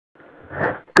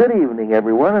Good evening,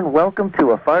 everyone, and welcome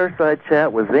to a Fireside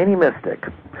Chat with Zany Mystic.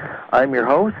 I'm your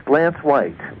host, Lance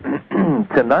White.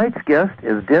 Tonight's guest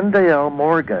is Dinndayal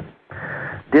Morgan.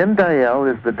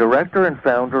 Dinndayal is the director and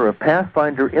founder of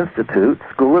Pathfinder Institute,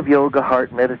 School of Yoga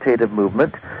Heart Meditative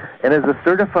Movement, and is a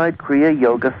certified Kriya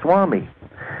Yoga Swami.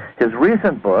 His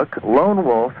recent book, Lone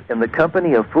Wolf in the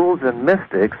Company of Fools and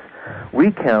Mystics,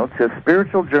 recounts his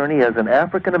spiritual journey as an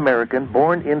African-American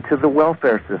born into the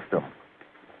welfare system.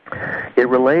 It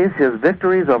relays his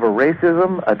victories over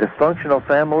racism, a dysfunctional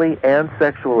family, and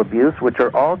sexual abuse, which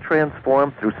are all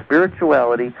transformed through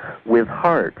spirituality with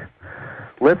heart.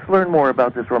 Let's learn more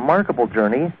about this remarkable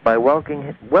journey by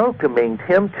welcoming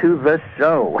him to the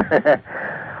show.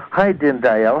 Hi,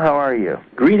 Dinndayal. How are you?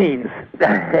 Greetings.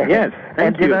 Yes, thank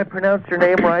and you. Did I pronounce your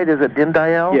name right? Is it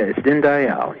Dinndayal? Yes,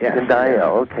 Dinndayal. Yes.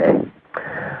 Dinndayal, okay.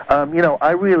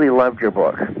 I really loved your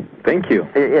book. Thank you.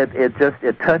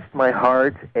 It touched my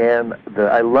heart, and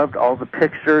I loved all the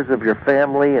pictures of your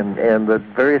family and the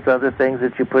various other things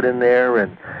that you put in there,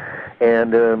 and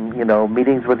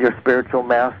meetings with your spiritual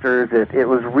masters. It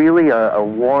was really a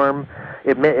warm.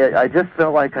 I just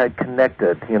felt like I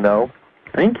connected.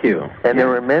 Thank you. And there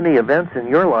were many events in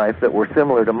your life that were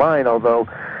similar to mine, although,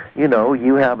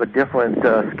 you have a different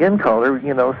skin color.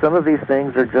 Some of these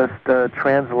things are just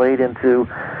translate into,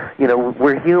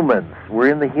 we're humans. We're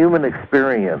in the human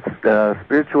experience,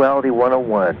 Spirituality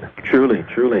 101. Truly,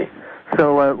 truly.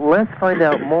 So let's find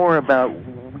out more about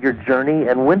your journey,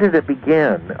 and when did it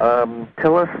begin?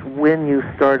 Tell us when you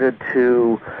started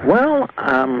to... Well,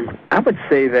 I would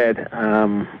say that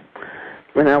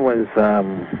when I was...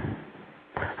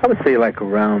 I would say like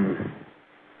around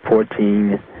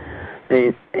 14,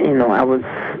 it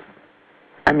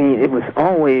was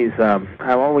always,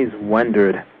 I always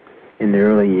wondered in the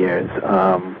early years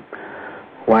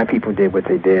why people did what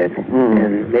they did.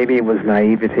 And maybe it was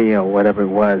naivety or whatever it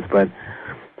was, but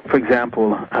for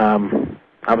example,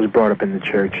 I was brought up in the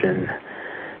church, and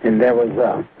there was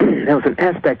an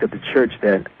aspect of the church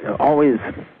that always,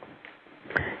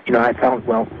 I felt,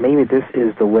 well, maybe this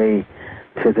is the way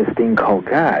to this thing called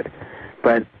God.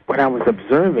 But what I was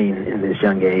observing in this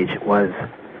young age was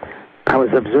I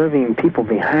was observing people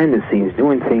behind the scenes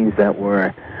doing things that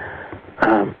were,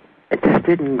 it just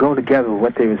didn't go together with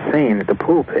what they were saying at the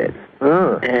pulpit.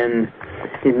 And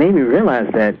it made me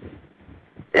realize that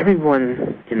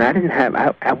everyone, and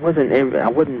I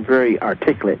wasn't very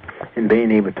articulate in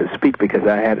being able to speak because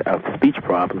I had a speech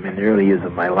problem in the early years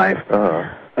of my life,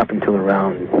 up until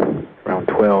around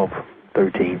 12,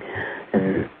 13.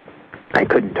 And I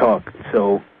couldn't talk,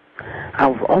 so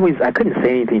I couldn't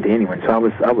say anything to anyone. So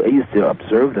I used to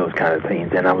observe those kind of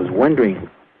things, and I was wondering,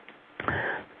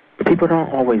 people don't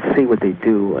always say what they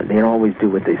do, and they don't always do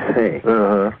what they say.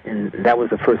 And that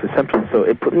was the first assumption. So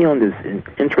it put me on this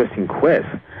interesting quest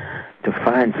to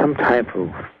find some type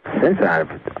of sense out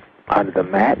of the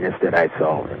madness that I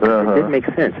saw. It didn't make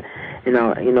sense.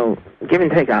 Give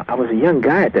and take. I was a young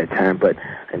guy at that time, but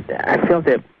I felt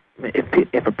that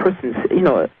if a person, in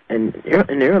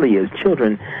the early years,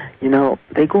 children,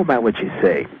 they go by what you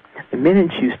say. The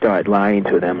minute you start lying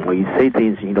to them or you say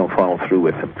things and you don't follow through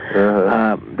with them,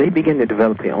 they begin to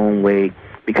develop their own way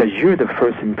because you're the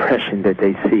first impression that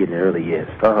they see in the early years.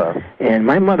 And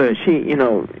my mother, she,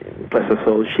 bless her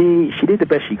soul, she did the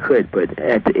best she could, but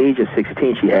at the age of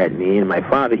 16 she had me, and my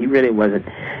father, he didn't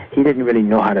really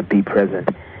know how to be present.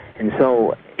 And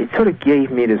so it sort of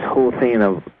gave me this whole thing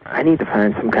of, I need to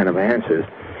find some kind of answers.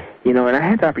 And I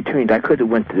had the opportunity. I could have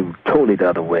went totally the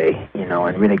other way,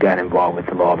 and really got involved with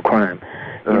the law of crime,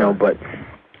 but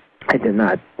I did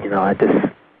not. I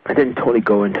didn't totally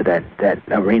go into that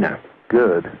arena.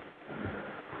 Good.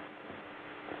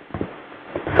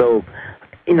 So,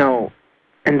 and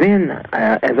then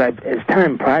as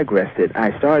time progressed,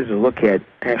 I started to look at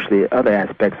actually other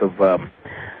aspects of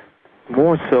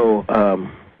more so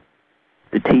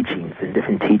the teachings and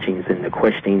different teachings and the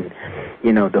questioning,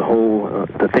 the whole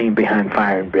the thing behind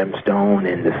fire and brimstone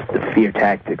and the fear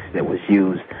tactics that was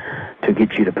used to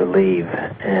get you to believe,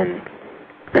 and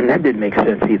that didn't make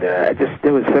sense either.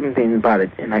 There was something about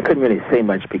it, and I couldn't really say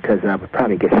much because I would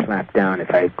probably get slapped down if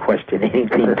I questioned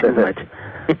anything too much.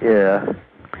 Yeah.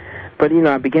 But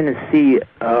I began to see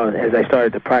as I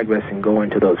started to progress and go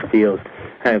into those fields,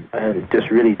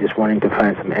 just wanting to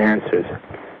find some answers.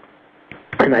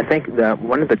 And I think that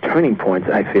one of the turning points,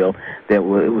 I feel, that it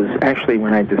was actually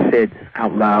when I just said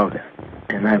out loud,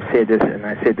 and I said this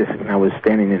when I was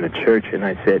standing in a church, and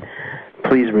I said,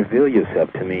 please reveal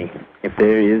yourself to me. If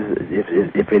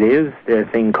it is their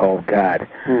thing called God,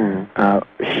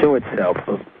 show itself.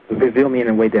 Reveal me in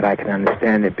a way that I can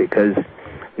understand it, because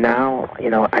Now,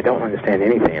 I don't understand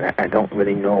anything. I don't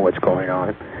really know what's going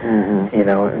on,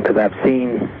 because I've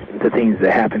seen the things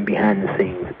that happen behind the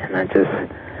scenes,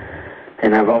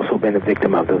 and I've also been a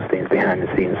victim of those things behind the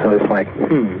scenes. So it's like,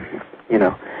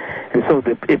 and so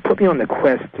it put me on the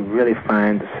quest to really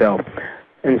find the self.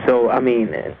 And so, I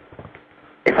mean,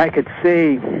 if I could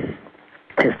say,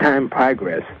 as time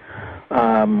progressed,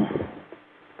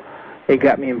 it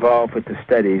got me involved with the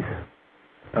studies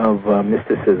of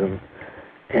mysticism,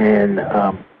 and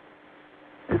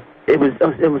it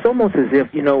was almost as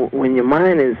if, when your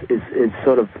mind is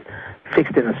sort of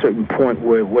fixed in a certain point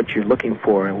where what you're looking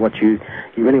for and what you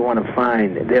really want to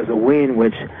find, there's a way in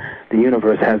which the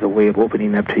universe has a way of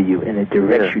opening up to you, and it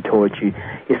directs you towards you.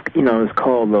 It's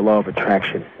called the law of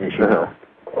attraction, as you know.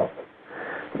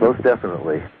 Most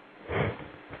definitely.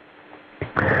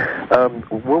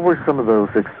 What were some of those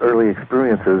early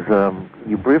experiences?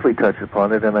 You briefly touched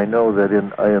upon it, and I know that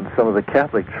in some of the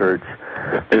Catholic Church,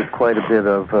 there's quite a bit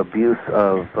of abuse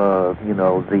of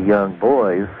the young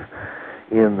boys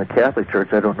in the Catholic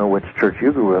Church. I don't know which church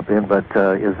you grew up in, but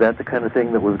is that the kind of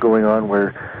thing that was going on,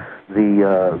 where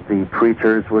the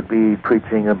preachers would be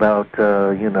preaching about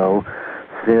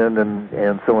sin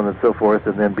and so on and so forth,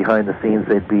 and then behind the scenes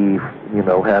they'd be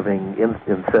having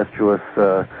incestuous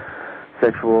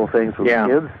sexual things with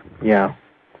kids? Yeah,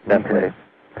 definitely. Okay.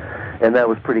 And that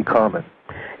was pretty common.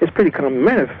 It's pretty common.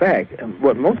 Matter of fact,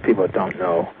 what most people don't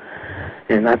know,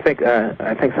 and I think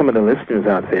some of the listeners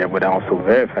out there would also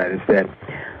verify, is that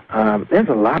there's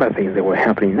a lot of things that were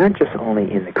happening, not just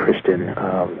only in the Christian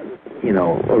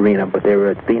arena, but there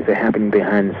were things that happened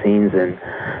behind the scenes, and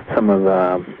some of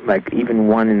like even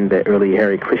one in the early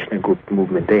Hare Krishna group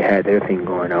movement, they had their thing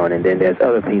going on, and then there's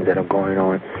other things that are going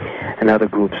on in other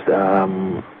groups,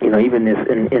 even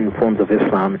in forms of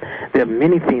Islam. There are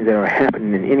many things that are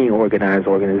happening in any organized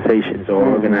organizations or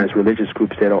organized religious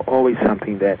groups that are always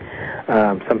something that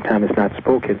sometimes is not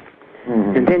spoken.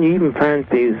 And then you even find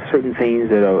these certain things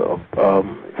that are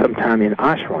sometimes in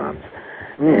ashrams.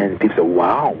 And people say,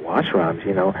 "Wow, ashrams!"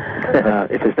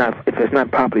 If it's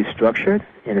not properly structured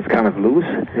and it's kind of loose,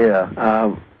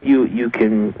 you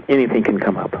can, anything can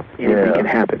come up, anything can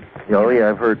happen. Oh yeah,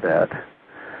 I've heard that,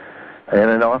 and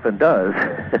it often does.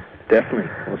 Definitely.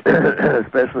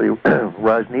 Especially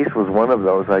Rajneesh was one of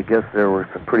those. I guess there were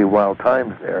some pretty wild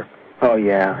times there. Oh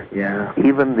yeah.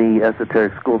 Even the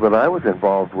esoteric school that I was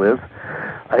involved with,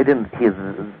 I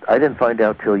didn't find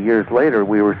out till years later.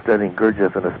 We were studying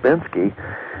Gurdjieff and Ouspensky,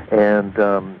 and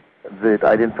that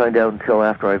I didn't find out until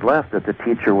after I'd left that the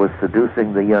teacher was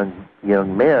seducing the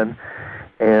young men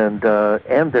and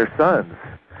their sons,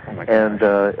 and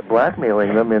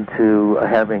blackmailing them into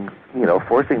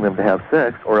forcing them to have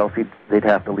sex, or else they'd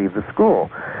have to leave the school.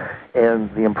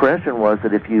 And the impression was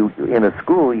that if you, in a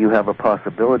school, you have a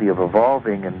possibility of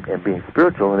evolving and being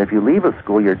spiritual, and if you leave a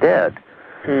school, you're dead.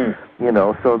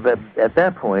 So that at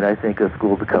that point, I think a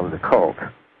school becomes a cult.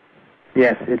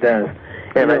 Yes, it does.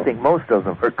 And I think most of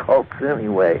them are cults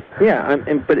anyway. Yeah,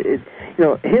 but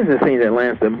here's the thing that,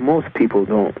 Lance, that most people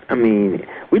don't. I mean,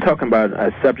 we're talking about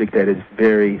a subject that is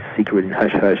very secret and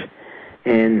hush-hush,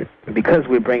 and because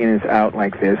we're bringing this out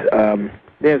like this,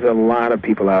 there's a lot of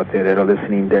people out there that are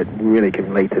listening that really can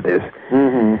relate to this.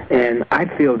 And I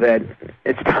feel that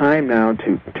it's time now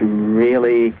to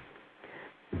really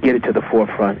get it to the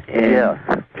forefront and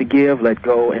forgive, let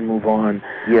go, and move on.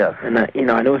 Yes. And I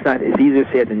know it's easier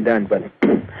said than done, but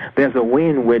there's a way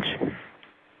in which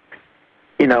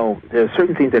there are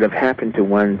certain things that have happened to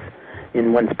one's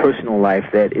personal life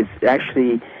that is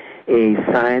actually a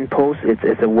signpost.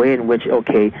 It's a way in which,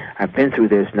 okay, I've been through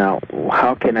this. Now,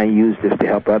 how can I use this to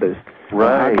help others?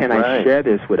 Right. How can I share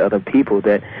this with other people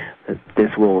that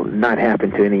this will not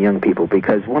happen to any young people?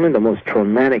 Because one of the most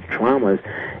traumatic traumas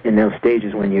in those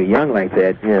stages when you're young like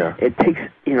that, it takes,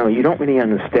 you don't really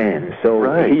understand. So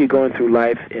here you're going through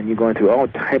life, and you're going through all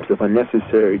types of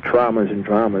unnecessary traumas and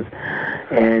dramas,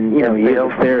 and you need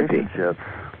therapy.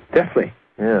 Definitely.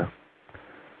 Yeah.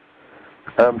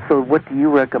 So what do you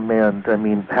recommend? I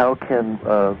mean, how can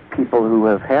people who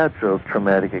have had those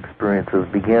traumatic experiences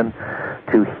begin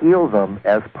to heal them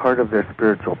as part of their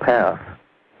spiritual path?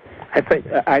 I think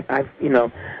I've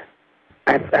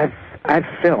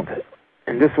felt,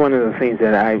 and this is one of the things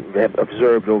that I have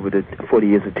observed over the 40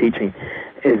 years of teaching,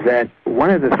 is that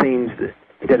one of the things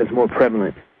that is more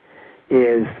prevalent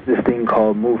is this thing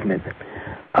called movement.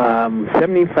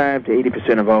 75 to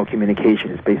 80% of all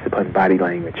communication is based upon body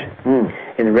language, and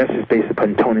the rest is based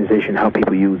upon tonization, how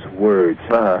people use words.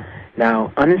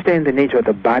 Now, understand the nature of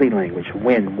the body language: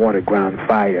 wind, water, ground,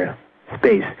 fire,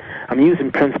 space. I'm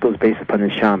using principles based upon the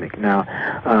shamanic. Now,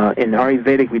 in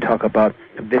Ayurvedic, we talk about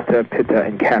Vata, Pitta,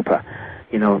 and Kapha,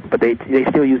 but they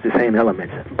still use the same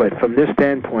elements. But from this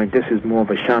standpoint, this is more of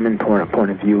a shaman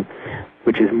point of view,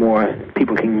 which is more,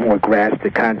 people can more grasp the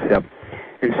concept.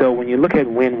 And so when you look at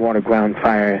wind, water, ground,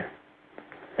 fire,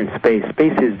 and space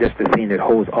is just the thing that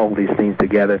holds all these things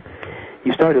together.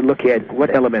 You start to look at,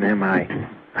 what element am I?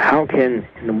 How can,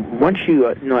 once you,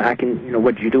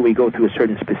 what you do, we go through a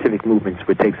certain specific movements,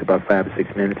 which takes about 5 or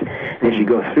 6 minutes. And as you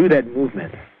go through that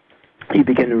movement, you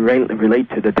begin to relate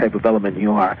to the type of element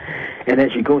you are. And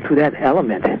as you go through that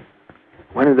element,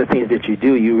 one of the things that you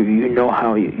do, you know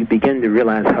how you begin to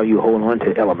realize how you hold on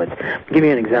to elements. I'll give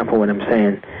you an example of what I'm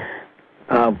saying.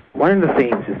 One of the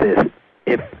things is this: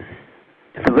 if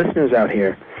the listeners out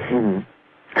here,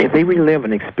 if they relive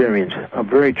an experience, a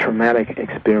very traumatic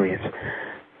experience,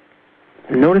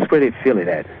 notice where they feel it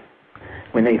at.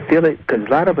 When they feel it, because a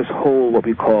lot of us hold what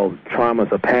we call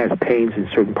traumas or past pains in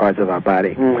certain parts of our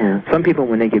body. Some people,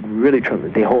 when they get really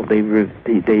traumatized,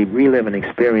 they relive an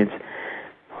experience.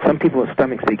 Some people's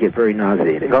stomachs, they get very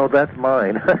nauseated. Oh, that's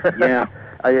mine. Yeah.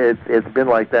 It's been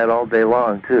like that all day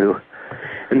long, too.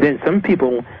 And then some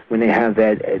people, when they have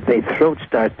that, their throats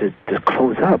start to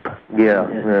close up. Yeah.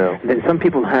 And then some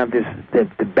people have this,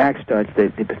 the back starts, they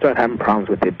start having problems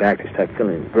with their back. They start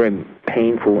feeling very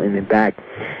painful in the back.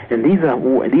 And these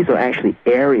are actually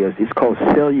areas, it's called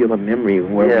cellular memory,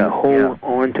 where we hold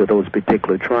on to those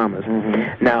particular traumas.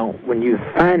 Now, when you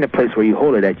find a place where you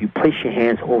hold it at, you place your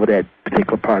hands over that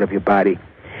particular part of your body.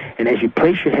 And as you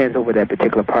place your hands over that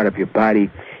particular part of your body,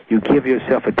 you give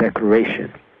yourself a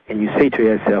declaration. And you say to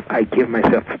yourself, I give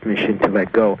myself permission to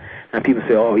let go. And people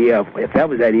say, oh, yeah, if that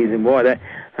was that easy, boy, that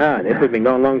would have been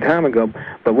gone a long time ago.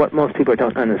 But what most people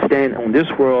don't understand, on this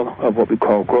world of what we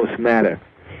call gross matter,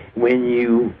 when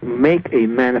you make a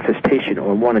manifestation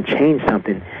or want to change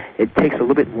something, it takes a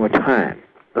little bit more time.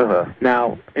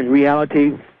 Now, in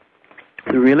reality,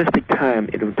 the realistic time,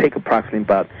 it will take approximately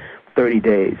about 30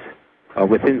 days. Or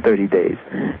within 30 days,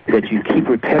 that you keep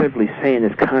repetitively saying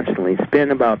this constantly. Spend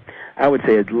about, I would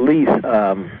say, at least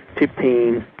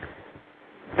 15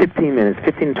 minutes,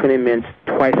 15 to 20 minutes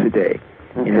twice a day.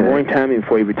 In the morning time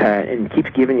before you retire, and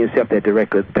keep giving yourself that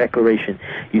direct declaration.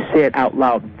 You say it out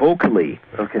loud vocally,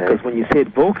 because when you say it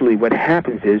vocally, what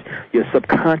happens is your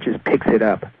subconscious picks it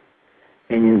up.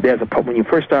 And when you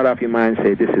first start off, your mind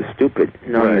say, this is stupid.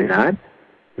 No, you're not.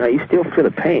 Now, you still feel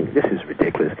the pain. This is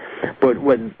ridiculous. But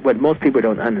what most people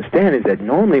don't understand is that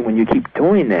normally when you keep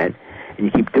doing that, and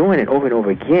you keep doing it over and over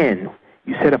again,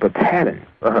 you set up a pattern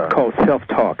called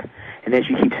self-talk. And as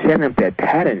you keep setting up that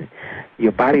pattern,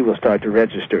 your body will start to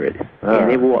register it. And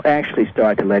it will actually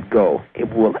start to let go.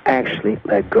 It will actually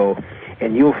let go.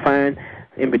 And you'll find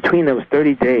in between those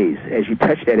 30 days, as you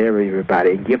touch that area of your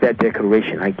body and give that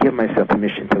declaration, I give myself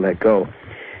permission to let go,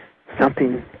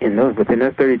 something within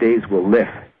those 30 days will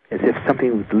lift, as if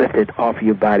something was lifted off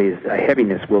your body. A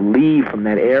heaviness will leave from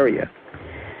that area.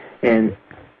 And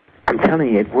I'm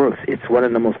telling you, it works. It's one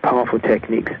of the most powerful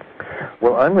techniques.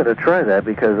 Well, I'm going to try that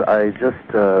because I just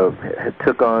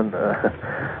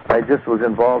I just was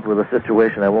involved with a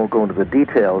situation, I won't go into the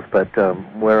details, but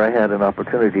where I had an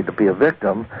opportunity to be a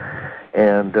victim,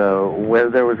 and where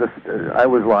there was I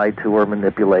was lied to or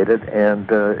manipulated, and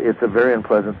it's a very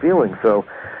unpleasant feeling. So,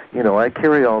 I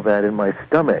carry all that in my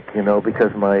stomach,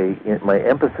 because my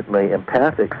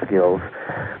empathic skills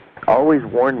always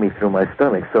warn me through my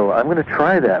stomach. So I'm going to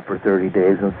try that for 30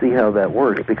 days and see how that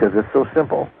works, because it's so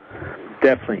simple.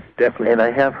 Definitely. And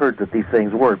I have heard that these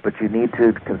things work, but you need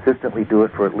to consistently do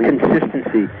it for at least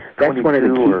consistency. That's 22 one of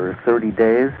the key. Or 30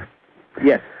 days.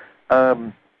 Yes.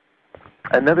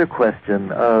 Another question: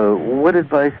 what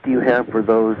advice do you have for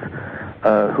those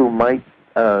who might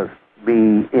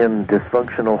be in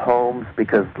dysfunctional homes?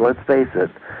 Because let's face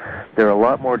it, there are a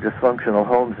lot more dysfunctional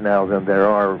homes now than there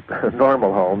are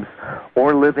normal homes,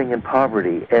 or living in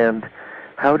poverty. And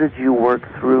how did you work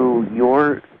through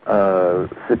your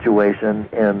situation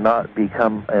and not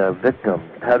become a victim?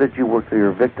 How did you work through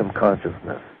your victim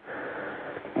consciousness?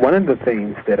 One of the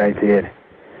things that I did,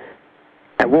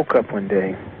 I woke up one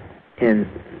day, and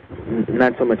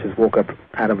not so much as woke up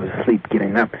out of a sleep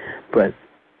getting up, but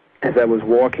as I was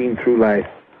walking through life,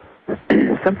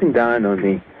 something dawned on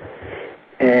me.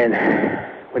 And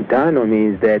what dawned on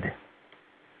me is that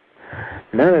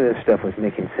none of this stuff was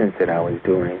making sense that I was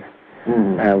doing.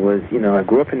 I was, I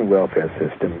grew up in the welfare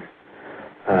system.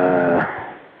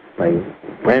 My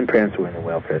grandparents were in the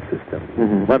welfare system.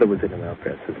 My mother was in the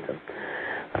welfare system.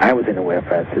 I was in the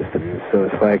welfare system. So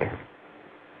it's like,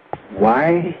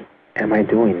 why am I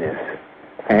doing this?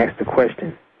 I asked the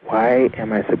question, why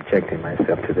am I subjecting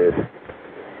myself to this?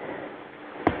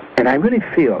 And I really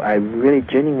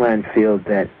genuinely feel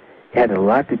that it had a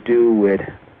lot to do with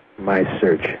my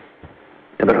search,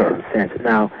 in a sense.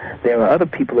 Now, there are other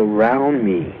people around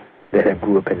me that have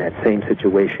grew up in that same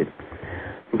situation,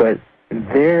 but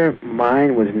their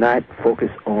mind was not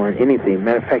focused on anything.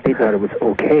 Matter of fact, they thought it was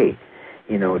okay,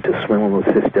 to swindle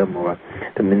the system or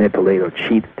to manipulate or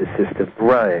cheat the system.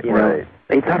 Right, right.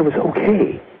 They thought it was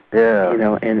okay. Yeah.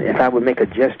 And if I would make a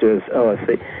gesture,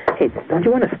 say, hey, don't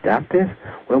you want to stop this?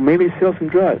 Well, maybe sell some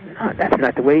drugs. No, that's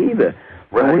not the way either.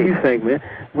 Right. What do you think, man?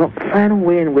 Well, find a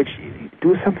way in which you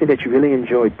do something that you really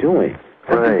enjoy doing,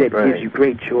 something that gives you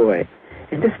great joy,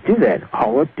 and just do that.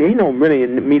 Oh, well, they don't really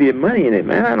immediate money in it,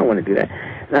 man. I don't want to do that.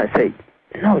 And I say,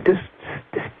 no, just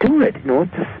do it.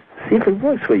 Just see if it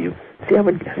works for you. See how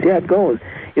it goes.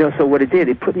 So what it did,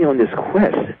 it put me on this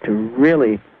quest to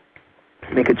really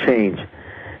make a change.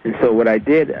 And so what I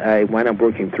did, I wound up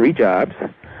working 3 jobs.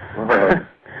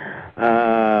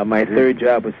 My third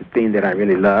job was the thing that I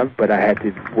really loved, but I had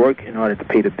to work in order to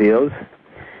pay the bills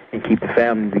and keep the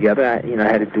family together. I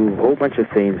had to do a whole bunch of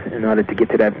things in order to get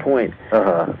to that point.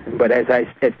 But as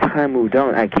time moved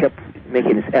on, I kept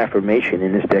making this affirmation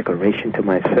and this declaration to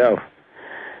myself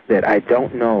that I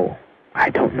don't know.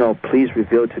 Please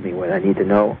reveal to me what I need to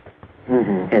know.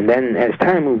 Mm-hmm. And then as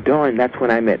time moved on, that's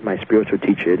when I met my spiritual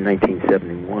teacher in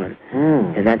 1971.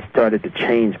 And that started to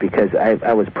change because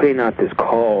I was putting out this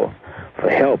call for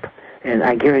help. And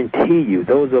I guarantee you,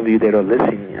 those of you that are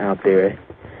listening out there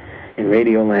in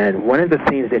Radio Land, one of the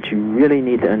things that you really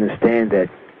need to understand that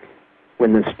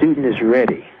when the student is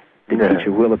ready, the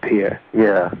teacher will appear.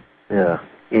 Yeah, yeah.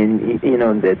 And,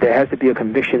 there has to be a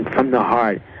conviction from the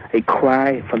heart, a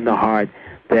cry from the heart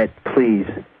that please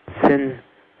send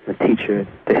the teacher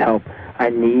to help. I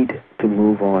need to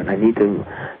move on. I need to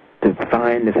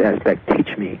find this aspect.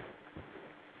 Teach me.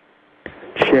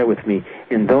 Share with me.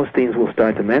 And those things will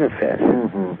start to manifest.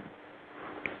 Mm-hmm.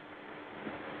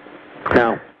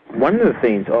 Now, one of the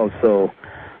things also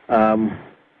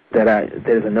that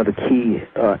is another key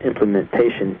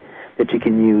implementation that you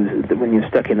can use when you're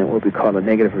stuck in what we call a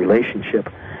negative relationship,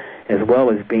 as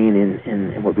well as being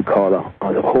in what we call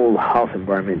a whole house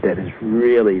environment that is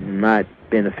really not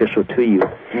beneficial to you,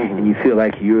 and you feel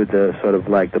like you're the sort of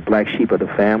like the black sheep of the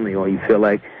family, or you feel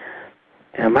like,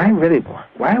 why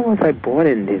was I born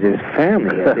into this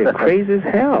family? They're crazy as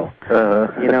hell.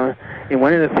 And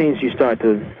one of the things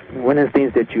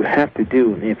that you have to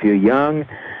do, if you're young,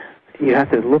 you have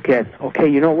to look at, okay,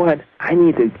 you know what? I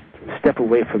need to step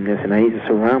away from this, and I need to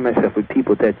surround myself with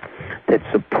people that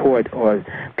support, or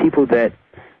people that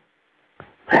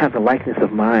have the likeness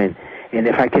of mine. And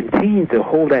if I continue to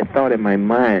hold that thought in my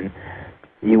mind,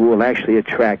 you will actually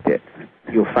attract it.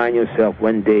 You'll find yourself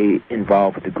one day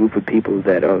involved with a group of people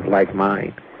that are like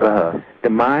mine. The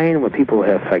mind, what people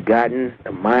have forgotten,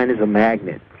 the mind is a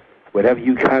magnet. Whatever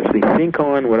you constantly think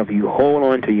on, whatever you hold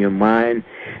on to your mind,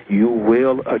 you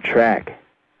will attract.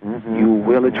 Mm-hmm. You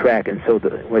will attract. And so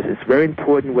it's very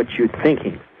important what you're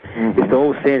thinking. Mm-hmm. It's the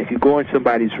old saying, if you go in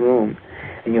somebody's room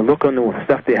and you look on the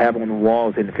stuff they have on the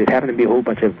walls, and if it happen to be a whole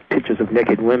bunch of pictures of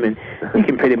naked women, you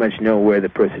can pretty much know where the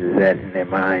person is at in their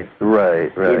mind.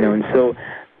 Right. And so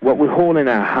what we hold in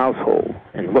our household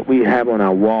and what we have on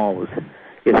our walls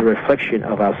is a reflection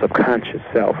of our subconscious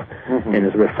self, and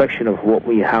it's a reflection of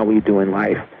how we do in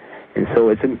life. And so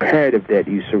it's imperative that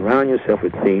you surround yourself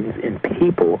with things and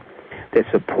people that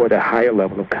support a higher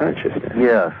level of consciousness.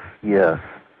 Yes.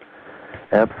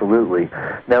 Absolutely.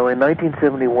 Now, in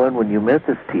 1971, when you met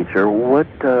this teacher, what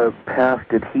path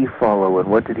did he follow, and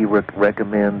what did he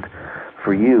recommend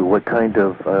for you? What kind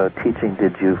of teaching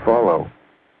did you follow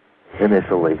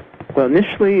initially? Well,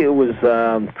 initially it was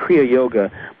Kriya Yoga,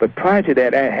 but prior to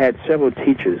that I had several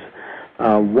teachers.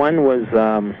 One was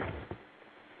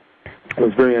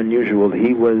very unusual.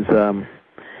 He was,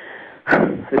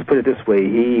 let's put it this way,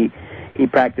 he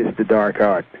practiced the dark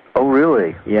art. Oh,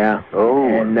 really? Yeah. Oh,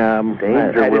 and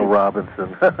danger, Will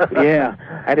Robinson. Yeah,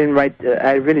 I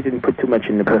really didn't put too much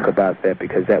in the book about that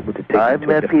because that would take. I've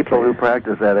met people who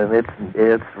practice that, and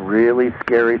it's really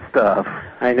scary stuff.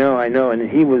 I know,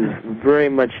 and he was very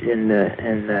much in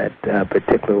that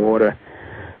particular order.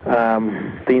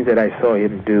 Things that I saw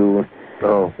him do.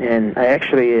 Oh. And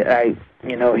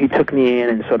he took me in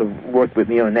and sort of worked with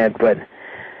me on that, but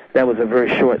that was a very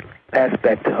short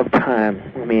aspect of time.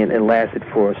 I mean, it lasted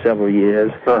for several years.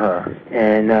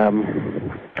 And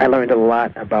I learned a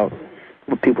lot about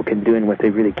what people can do and what they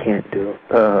really can't do.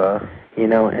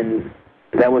 And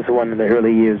that was one of the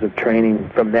early years of training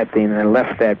from that thing, and I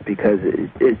left that because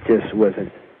it just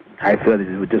wasn't, I felt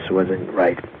it just wasn't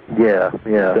right. Yeah,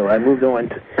 yeah. So I moved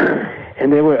on,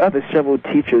 and there were several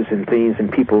teachers and things and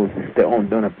people that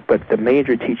owned it, but the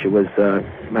major teacher was the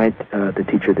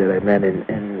teacher that I met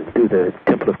and through the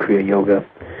Temple of Kriya Yoga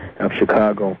of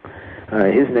Chicago.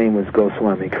 His name was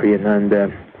Goswami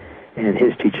Kriyananda, and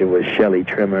his teacher was Shelley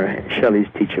Trimmer, and Shelley's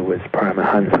teacher was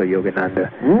Paramahansa Yogananda.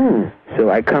 So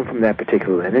I come from that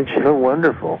particular lineage. Oh,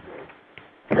 wonderful.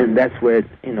 And that's where,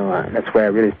 that's where I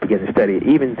really began to study.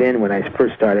 Even then, when I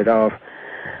first started off,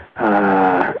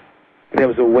 there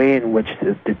was a way in which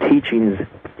the teachings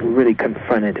really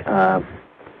confronted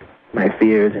my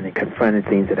fears, and it confronted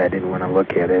things that I didn't want to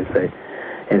look at as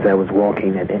I was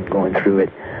walking and going through it.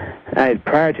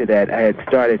 Prior to that, I had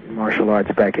started martial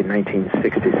arts back in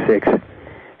 1966,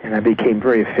 and I became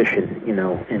very efficient,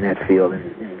 in that field,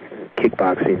 in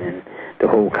kickboxing and the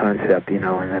whole concept,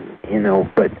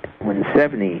 but when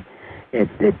 70,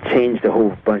 it changed a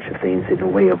whole bunch of things in the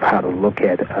way of how to look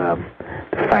at the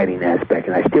fighting aspect,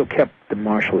 and I still kept the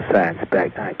martial science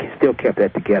back. I still kept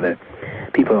that together.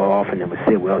 People often would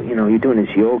say, well, you're doing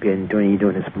this yoga and you're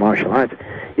doing this martial arts.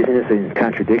 Isn't this in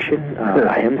contradiction?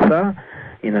 Ahimsa?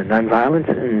 Nonviolence,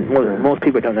 and most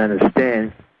people don't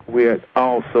understand we're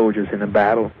all soldiers in a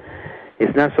battle.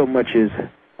 It's not so much as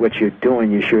what you're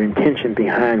doing, it's your intention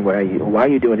behind why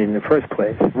you're doing it in the first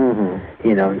place.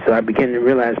 And so I began to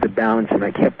realize the balance, and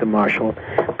I kept the martial,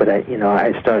 but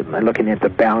I started looking at the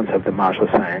balance of the martial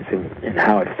science and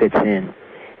how it fits in,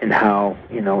 and how,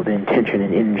 the intention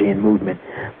and energy and movement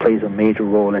plays a major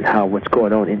role in how what's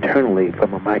going on internally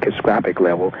from a microscopic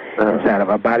level inside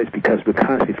of our bodies, because we're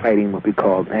constantly fighting what we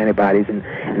call antibodies and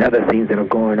other things that are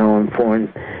going on,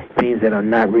 foreign things that are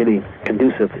not really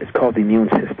conducive. It's called the immune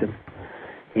system.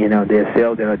 There are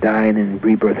cells that are dying and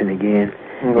rebirthing again,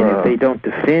 and if they don't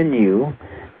defend you,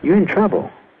 you're in trouble.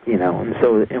 And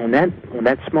so on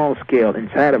that small scale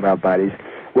inside of our bodies,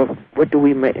 what do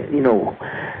we make?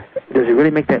 Does it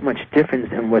really make that much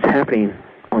difference in what's happening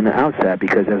on the outside?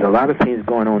 Because there's a lot of things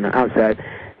going on the outside.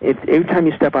 Every time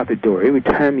you step out the door, every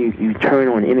time you turn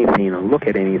on anything or look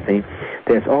at anything,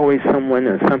 there's always someone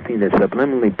or something that's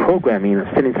subliminally programming or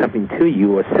sending something to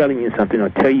you or selling you something or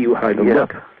tell you how to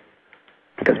look.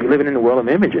 Because we're living in a world of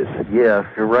images. Yes,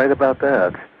 you're right about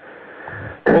that.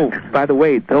 Oh, by the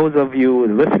way, those of you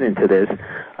listening to this,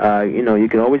 you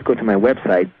can always go to my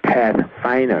website,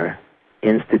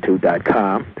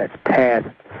 PathfinderInstitute.com. That's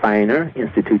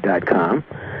PathfinderInstitute.com.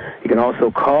 You can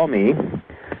also call me,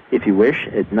 if you wish,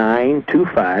 at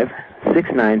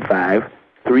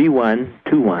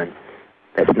 925-695-3121.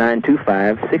 That's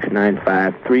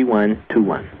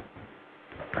 925-695-3121.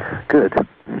 Good.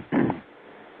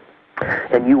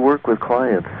 And you work with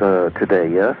clients today,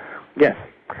 yes? Yes.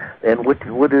 And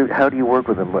how do you work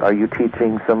with them? Are you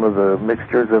teaching some of the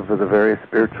mixtures of the various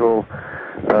spiritual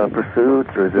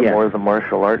pursuits, or is it more the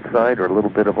martial arts side, or a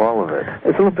little bit of all of it?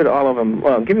 It's a little bit of all of them.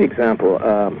 Well, I'll give you an example.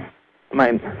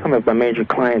 Some of my major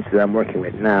clients that I'm working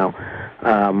with now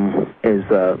is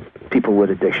people with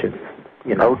addictions.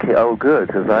 Okay. Oh, good.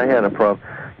 Because I had a problem.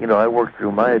 I worked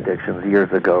through my addictions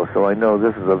years ago, so I know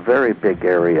this is a very big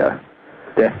area.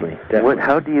 Definitely.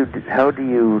 How do you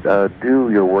do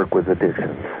your work with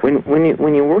addictions?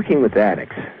 When you're working with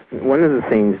addicts, one of the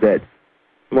things that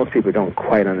most people don't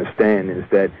quite understand is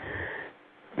that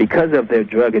because of their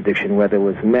drug addiction, whether it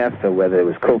was meth or whether it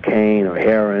was cocaine or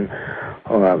heroin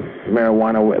or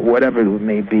marijuana, whatever it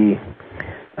may be,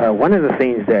 one of the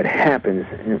things that happens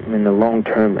when the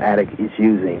long-term addict is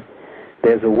using,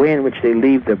 there's a way in which they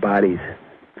leave their bodies.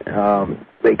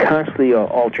 They constantly are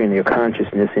altering their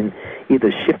consciousness and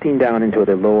either shifting down into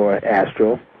the lower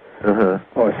astral or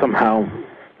somehow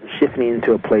shifting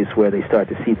into a place where they start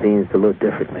to see things a little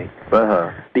differently.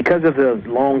 Because of the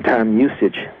long-time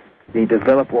usage, they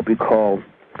develop what we call,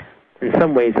 in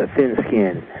some ways, a thin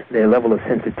skin. Their level of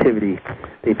sensitivity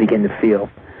they begin to feel.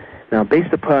 Now,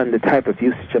 based upon the type of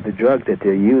usage of the drug that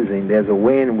they're using, there's a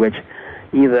way in which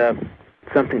either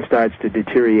something starts to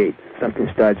deteriorate, something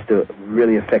starts to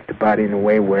really affect the body in a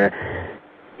way where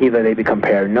either they become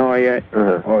paranoid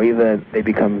or either they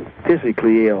become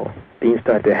physically ill. Things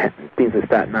start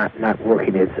not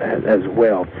working as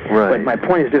well. Right. But my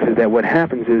point is this: is that what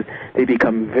happens is they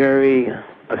become very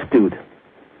astute.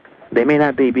 They may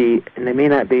not be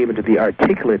able to be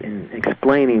articulate in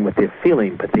explaining what they're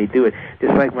feeling, but they do it.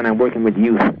 Just like when I'm working with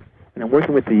youth. When I'm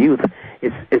working with the youth,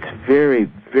 it's very,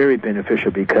 very beneficial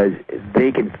because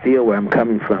they can feel where I'm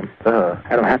coming from. I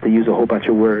don't have to use a whole bunch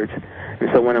of words. And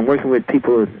so when I'm working with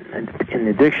people in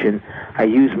addiction, I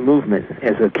use movement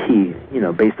as a key,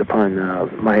 based upon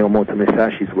Miyamoto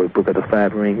Musashi's work, Book of the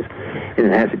Five Rings, and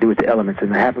it has to do with the elements.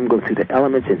 And I have them go through the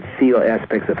elements and feel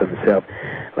aspects of himself.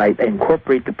 I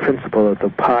incorporate the principle of the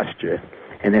posture,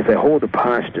 and as I hold the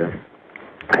posture,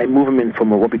 I move them in from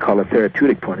what we call a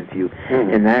therapeutic point of view,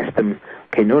 and ask them,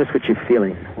 okay, notice what you're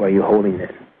feeling while you're holding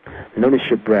it. Notice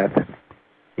your breath.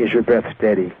 Is your breath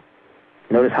steady?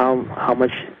 Notice how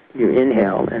much you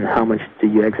inhale and how much do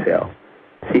you exhale.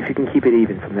 See if you can keep it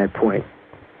even from that point.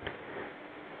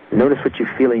 Notice what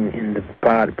you're feeling in the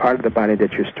body, part of the body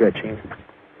that you're stretching.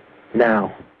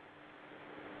 Now,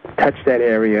 touch that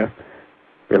area,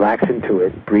 relax into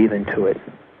it, breathe into it.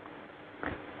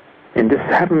 And just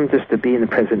have them just to be in the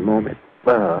present moment.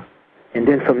 And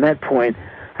then from that point,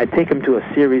 I take them to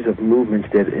a series of movements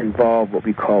that involve what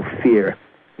we call fear,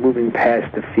 moving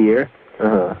past the fear,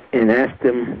 and ask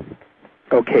them,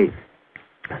 okay,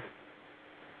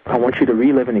 I want you to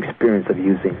relive an experience of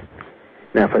using.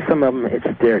 Now, for some of them,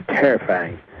 they're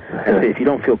terrifying. I say, if you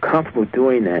don't feel comfortable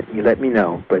doing that, you let me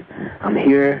know, but I'm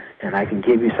here and I can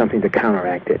give you something to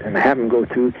counteract it. And I have them go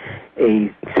through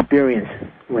a experience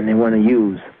when they want to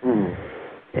use. And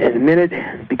the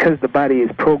minute, because the body is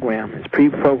programmed, it's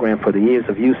pre-programmed for the years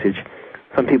of usage,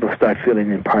 some people start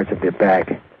feeling in parts of their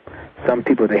back. Some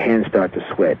people, their hands start to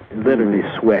sweat, literally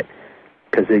sweat,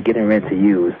 because they're getting ready to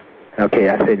use. Okay,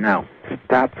 I said, now,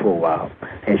 stop for a while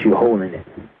as you're holding it.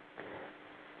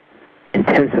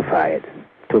 Intensify it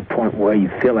to a point where you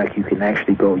feel like you can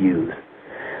actually go use.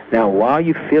 Now, while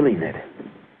you're feeling it,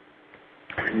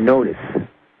 notice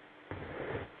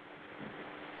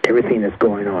everything that's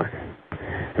going on.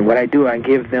 And what I do, I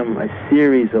give them a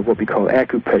series of what we call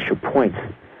acupressure points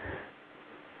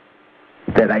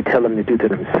that I tell them to do to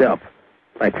themselves.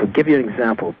 Like, for give you an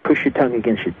example, push your tongue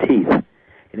against your teeth.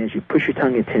 And as you push your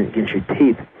tongue against your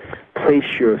teeth, place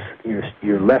your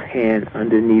left hand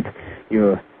underneath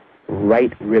your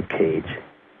right rib cage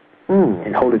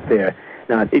and hold it there.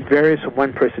 Now, it varies from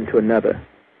one person to another.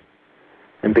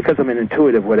 And because I'm an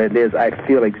intuitive, what it is, I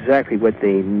feel exactly what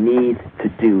they need to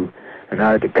do in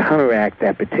order to counteract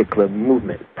that particular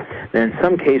movement. Now, in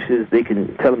some cases, they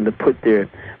can tell them to put their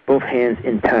both hands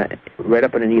in time, right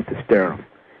up underneath the sternum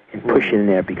and push it in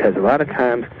there, because a lot of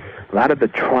times, a lot of the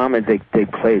trauma they take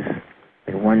place,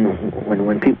 and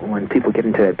when people get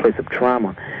into that place of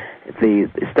trauma, they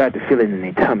start to feel it in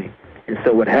their tummy. And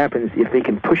so what happens, if they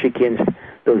can push against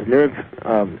those nerve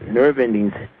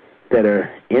endings that are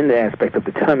in the aspect of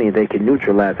the tummy, they can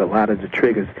neutralize a lot of the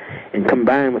triggers, and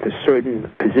combined with a certain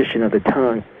position of the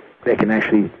tongue, they can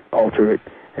actually alter it,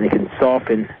 and it can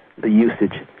soften the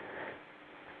usage.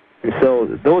 And so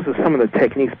those are some of the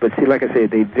techniques, but see, like I say,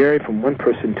 they vary from one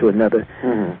person to another,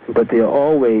 but they're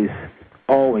always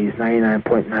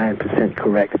 99.9%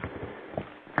 correct.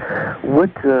 What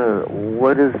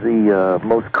is the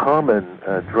most common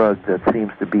drug that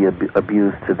seems to be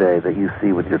abused today that you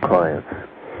see with your clients?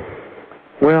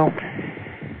 Well,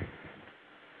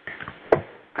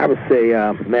 I would say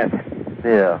meth.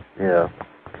 Yeah.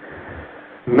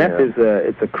 Meth is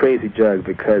it's a crazy drug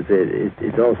because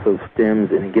it also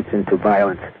stems and it gets into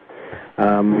violence.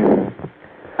 I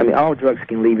mean, all drugs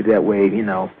can leave it that way,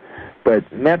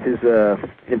 but meth is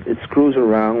it screws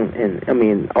around, and I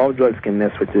mean, all drugs can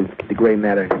mess with the gray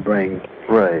matter in the brain.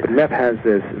 Right. But meth has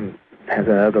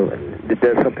another, it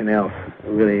does something else. It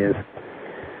really is.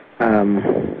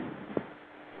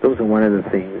 Those are one of the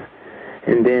things.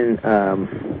 And then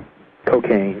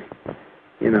cocaine,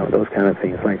 those kind of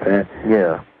things like that.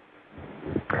 Yeah.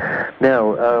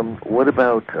 Now, what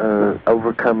about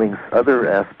overcoming other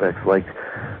aspects? Like,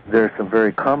 there are some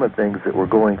very common things that we're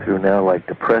going through now, like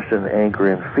depression,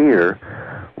 anger, and fear.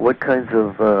 What kinds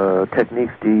of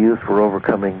techniques do you use for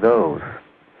overcoming those?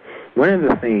 One of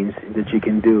the things that you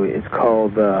can do is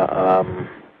called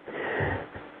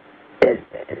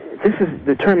this is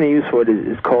the term they use for it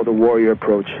is called the warrior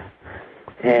approach,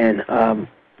 and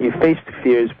you face the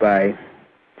fears by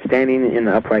standing in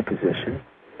the upright position,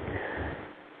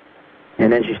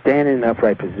 and as you stand in the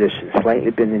upright position, slightly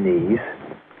bend the knees,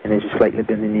 and as you slightly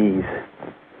bend the knees,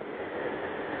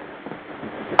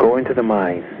 go into the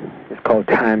mind. It's called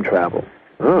time travel.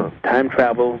 Time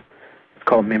travel is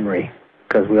called memory,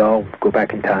 because we all go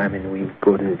back in time and we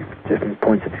go to different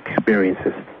points of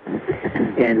experiences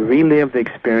and relive the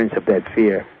experience of that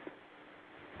fear.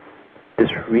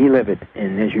 Just relive it,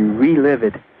 and as you relive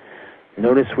it,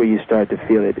 notice where you start to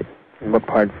feel it, in what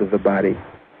parts of the body.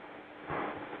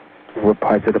 In what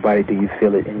parts of the body do you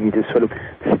feel it? And you just sort of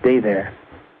stay there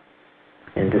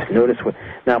and just notice what.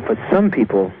 Now, for some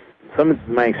people,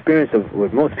 my experience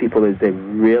with most people is they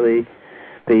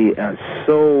are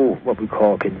so what we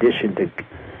call conditioned to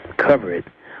cover it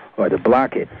or to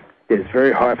block it. It's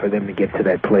very hard for them to get to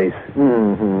that place.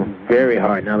 Very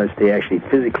hard, unless they actually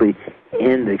physically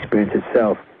in the experience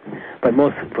itself. But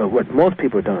what most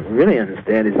people don't really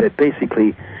understand is that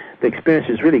basically the experience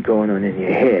is really going on in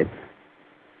your head,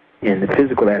 and the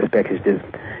physical aspect is just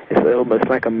it's almost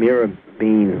like a mirror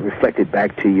being reflected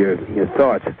back to your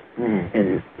thoughts.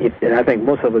 And I think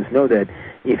most of us know that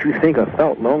if you think or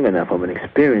felt long enough of an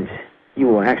experience, you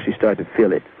will actually start to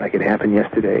feel it like it happened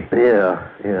yesterday. Yeah,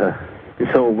 yeah. And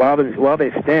so while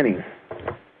they're standing,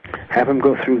 have them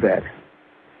go through that.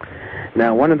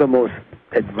 Now, one of the most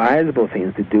advisable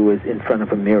things to do is in front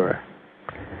of a mirror,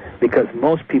 because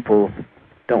most people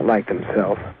don't like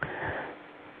themselves.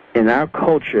 In our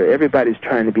culture, everybody's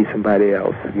trying to be somebody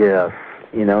else. Yes.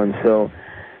 And so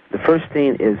the first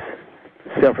thing is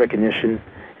self-recognition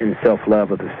and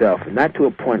self-love of the self, not to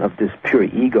a point of this pure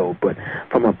ego, but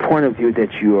from a point of view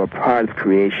that you are part of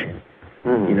creation.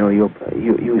 You're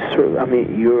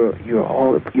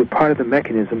part of the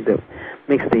mechanism that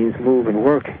makes things move and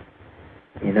work.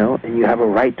 And you have a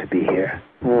right to be here.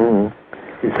 And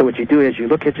so what you do is you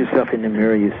look at yourself in the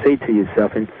mirror, you say to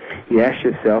yourself, and you ask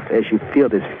yourself as you feel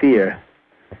this fear,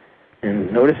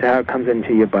 and notice how it comes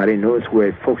into your body, notice where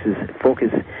it focuses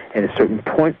at a certain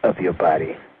point of your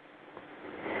body.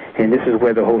 And this is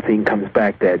where the whole thing comes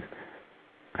back, that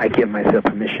I give myself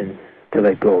permission to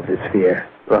let go of this fear.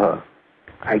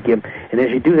 And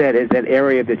as you do that, as that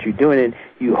area that you're doing it,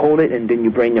 you hold it, and then you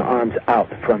bring your arms out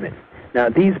from it. Now,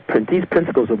 these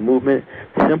principles of movement,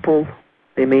 simple,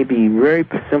 they may be very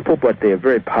simple, but they are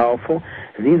very powerful.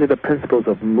 And these are the principles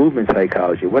of movement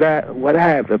psychology. What I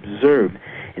have observed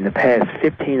in the past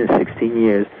 15 or 16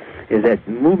 years is that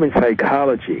movement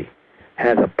psychology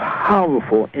has a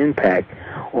powerful impact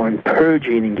on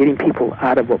purging and getting people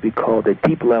out of what we call the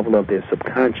deep level of their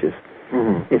subconscious.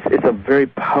 It's a very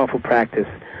powerful practice.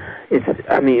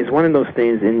 It's one of those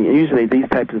things, and usually these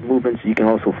types of movements you can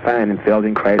also find in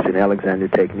Feldenkrais and Alexander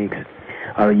techniques.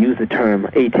 I'll use the term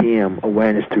ATM,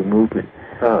 awareness through movement.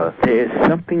 There is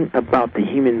something about the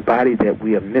human body that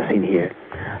we are missing here.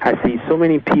 I see so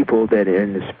many people that are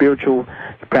in the spiritual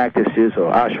practices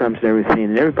or ashrams and everything,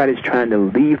 and everybody's trying to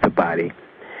leave the body.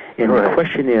 And the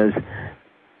question is,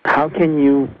 how can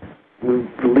you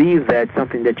leave that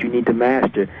something that you need to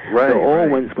master? The old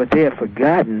ones, what they have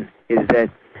forgotten is that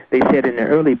they said in the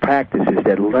early practices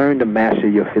that learn to master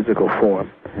your physical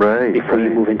form before you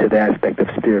move into the aspect of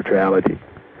spirituality.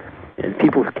 And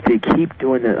people, they keep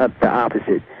doing the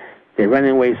opposite. They're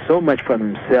running away so much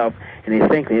from themselves, and they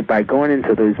think that by going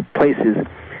into those places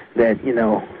that,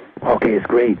 okay, it's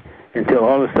great, until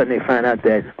all of a sudden they find out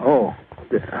that,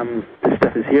 this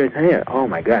stuff is here and here. Oh,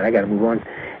 my God, I got to move on.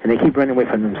 And they keep running away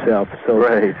from themselves. So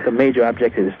the major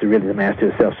objective is to really master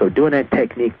yourself. So doing that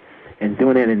technique and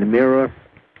doing it in the mirror,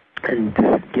 and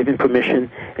just giving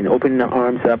permission and opening the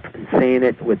arms up and saying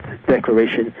it with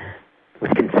declaration,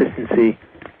 with consistency,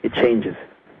 it changes.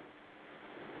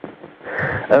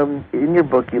 In your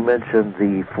book, you mentioned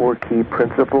the 4 key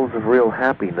principles of real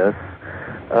happiness.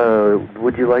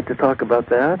 Would you like to talk about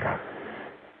that?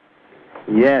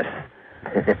 Yes.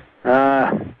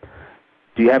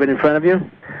 Do you have it in front of you?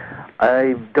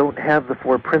 I don't have the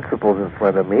 4 principles in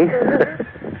front of me.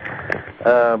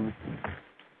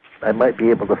 I might be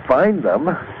able to find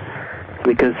them,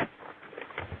 because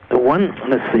one of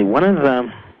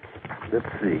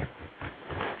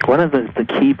the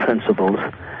key principles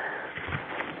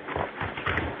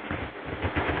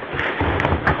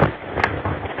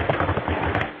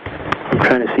I'm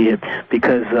trying to see it,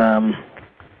 because I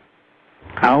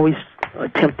always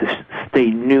attempt to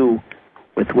stay new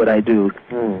with what I do.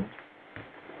 You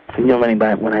know what I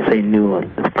mean when I say new?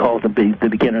 It's called the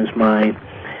beginner's mind.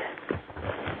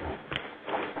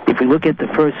 If we look at the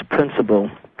first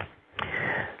principle,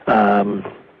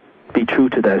 be true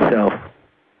to thyself.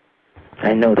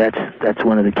 I know that's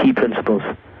one of the key principles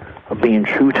of being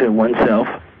true to oneself.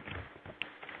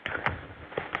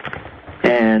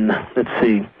 And let's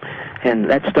see, and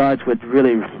that starts with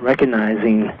really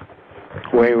recognizing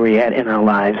where we're at in our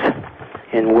lives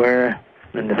and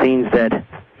the things that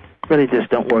really just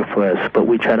don't work for us, but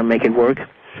we try to make it work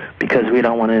because we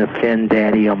don't want to offend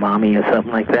daddy or mommy or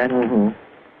something like that.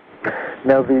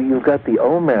 Now, you've got the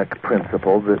OMAC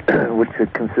principle, which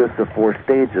consists of 4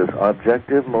 stages: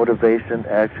 objective, motivation,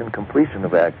 action, completion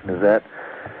of action. Was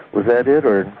that it,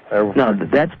 or? No,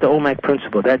 that's the OMAC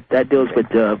principle. That deals with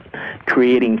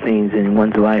creating things in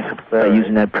one's life by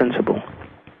using that principle.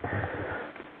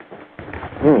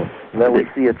 Now we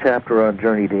see a chapter on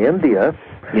Journey to India.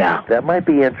 Yeah. That might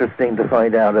be interesting to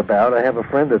find out about. I have a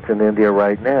friend that's in India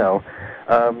right now.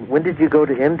 When did you go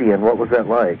to India, and what was that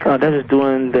like? That was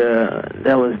during the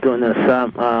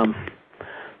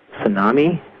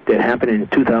tsunami that happened in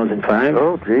 2005.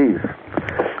 Oh, geez.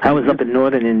 I was up in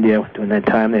northern India during that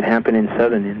time. It happened in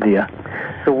southern India.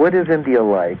 So what is India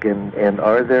like? And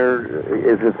are there,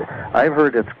 is it, I've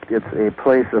heard it's a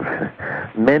place of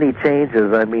many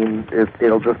changes. I mean,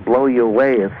 it'll just blow you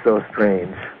away. It's so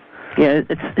strange. Yeah,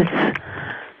 it's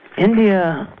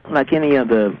India, like any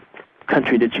other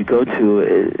country that you go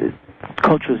to,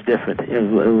 culture is different. It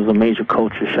was a major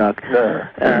culture shock.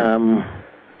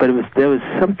 But there was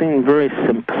something very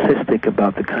simplistic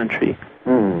about the country.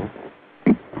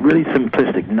 Really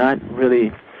simplistic, not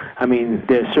really. I mean,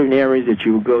 there are certain areas that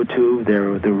you would go to.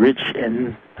 There are the rich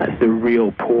and the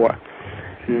real poor,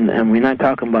 and we're not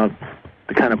talking about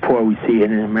the kind of poor we see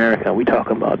in America. We're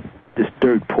talking about this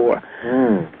dirt poor,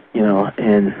 you know,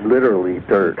 and literally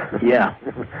dirt. Yeah,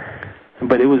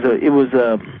 but it was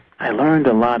I learned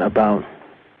a lot about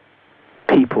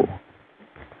people,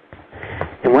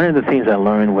 and one of the things I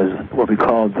learned was what we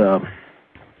call the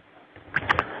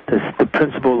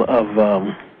principle of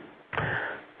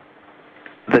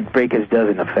the Baker's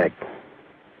dozen effect.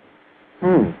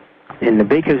 And the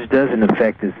Baker's dozen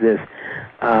effect is this.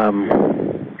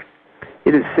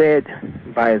 It is said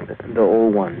by the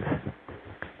old ones,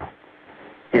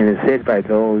 and it's said by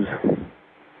those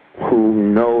who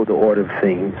know the order of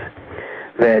things,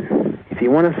 that if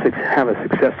you want to have a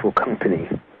successful company,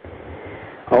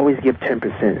 always give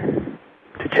 10%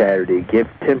 to charity, give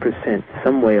 10%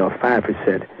 some way, or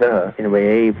 5% in a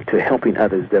way to helping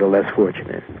others that are less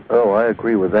fortunate. Oh, I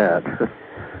agree with that.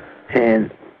 And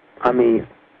I mean,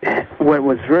 what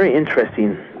was very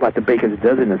interesting about the Baker's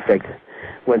dozen effect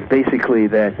was basically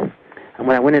that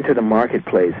when I went into the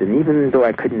marketplace, and even though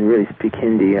I couldn't really speak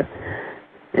Hindi and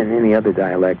any other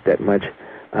dialect that much,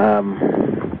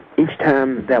 each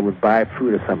time that I would buy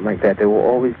food or something like that, they will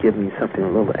always give me something a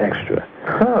little extra.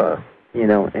 You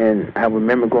know, and I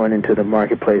remember going into the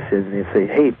marketplace and they'd say,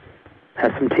 "Hey,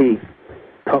 have some tea.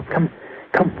 Oh, come.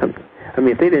 I mean,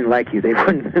 if they didn't like you, they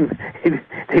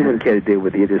wouldn't care to deal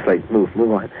with you. Just like move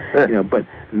on. You know, but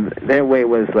their way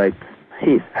was like,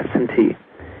 "Hey, have some tea.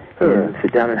 And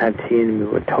sit down and have tea, and we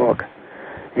would talk."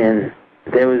 And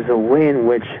there was a way in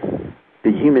which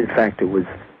the human factor was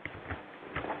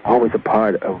always a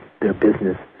part of their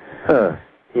business.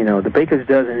 You know, the Baker's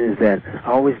dozen is that I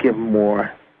always give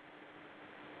more.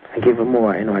 I give them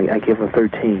more. You know, I give them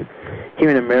 13. Here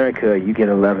in America, you get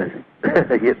 11.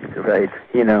 Right.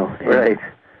 You know. Right.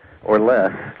 Or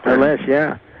less. Or less,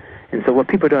 yeah. And so what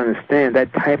people don't understand,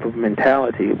 that type of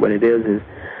mentality, what it is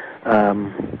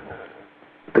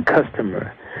the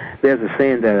customer. There's a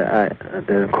saying that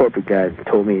the corporate guy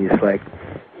told me. It's like,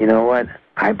 you know what?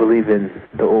 I believe in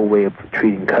the old way of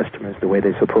treating customers the way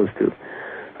they're supposed to.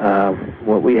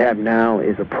 What we have now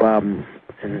is a problem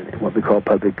in what we call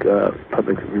public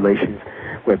relations,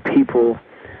 where people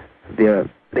they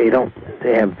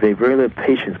have very little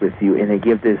patience with you, and they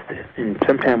give this. And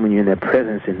sometimes when you're in their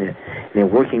presence and they're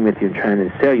working with you and trying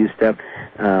to sell you stuff,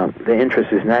 their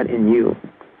interest is not in you,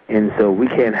 and so we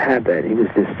can't have that. He was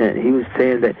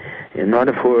saying that in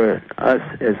order for us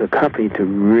as a company to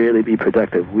really be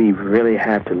productive, we really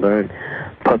have to learn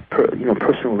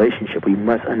personal relationship. We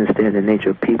must understand the nature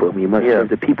of people. We must serve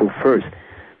the people first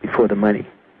before the money.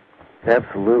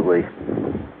 Absolutely.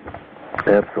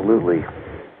 Absolutely.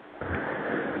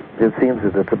 It seems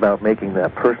that it's about making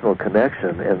that personal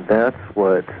connection, and that's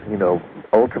what, you know,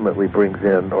 ultimately brings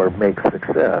in or makes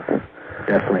success.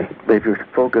 Definitely. But if you're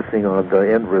focusing on the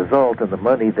end result and the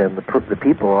money, then the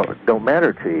people don't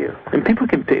matter to you. And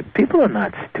people are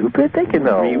not stupid. They can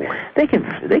read. They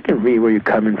can read where you're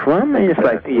coming from. And it's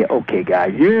like, yeah, okay,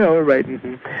 guys, yeah, all right.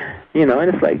 You know,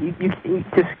 and it's like you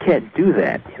just can't do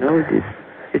that. You know,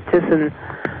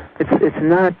 it's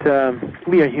not.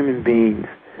 We are human beings.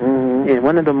 And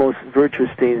one of the most virtuous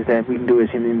things that we can do as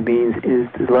human beings is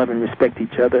to love and respect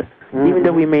each other, even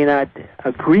though we may not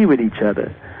agree with each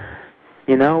other.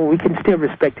 You know, we can still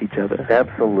respect each other.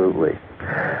 Absolutely.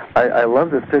 I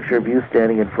love this picture of you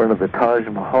standing in front of the Taj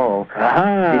Mahal.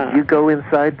 Did you go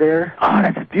inside there? Oh,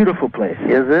 that's a beautiful place.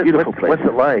 Is it? Beautiful place. What's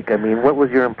it like? I mean, what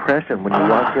was your impression when you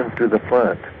walked in through the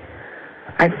front?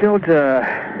 I felt,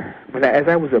 as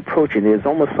I was approaching, it was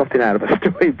almost something out of a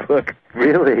storybook.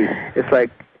 Really? It's like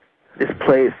this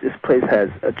place has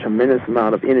a tremendous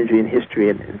amount of energy and history,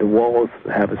 and the walls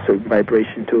have a certain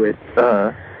vibration to it.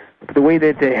 The way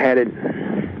that they had it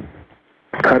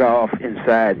cut off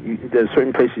inside, there's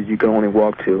certain places you can only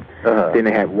walk to. Then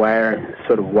they had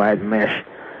sort of wide mesh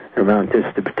around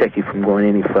just to protect you from going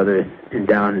any further and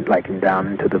down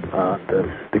into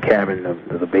the cavern,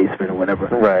 the basement or whatever.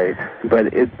 Right.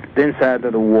 But the inside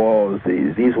of the walls,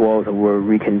 these walls were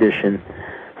reconditioned,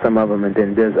 some of them, and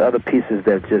then there's other pieces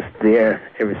that are just there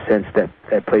ever since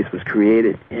that place was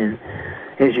created. And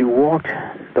as you walked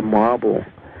the marble,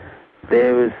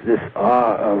 there was this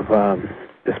awe of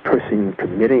this person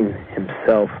committing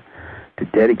himself to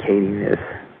dedicating this,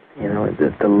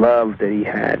 the love that he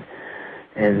had,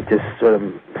 and just sort of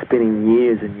spending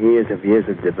years and years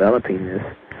of developing this.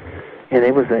 And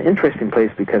it was an interesting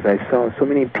place because I saw so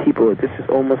many people. This is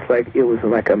almost like it was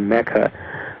like a mecca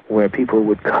where people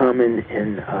would come in,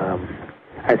 and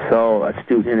I saw a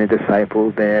student and a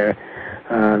disciple there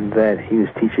that he was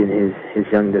teaching his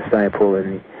young disciple,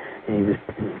 and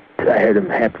I heard him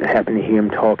happened to hear him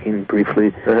talking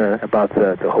briefly about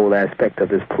the whole aspect of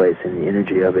this place and the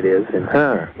energy of it is, and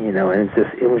and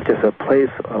it was just a place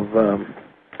of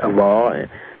awe,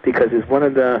 because it's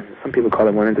some people call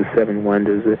it one of the seven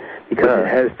wonders, because it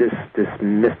has this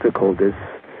mystical, this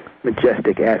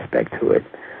majestic aspect to it.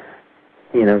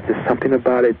 Just something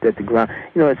about it that the ground,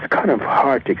 it's kind of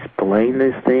hard to explain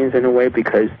these things in a way,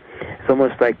 because it's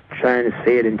almost like trying to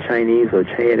say it in Chinese or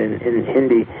say it in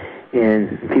Hindi,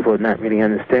 and people are not really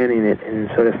understanding it, and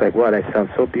so it's like, wow, that sounds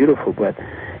so beautiful, but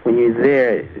when you're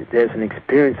there, there's an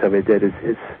experience of it that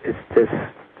it's just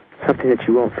something that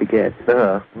you won't forget.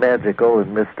 Magical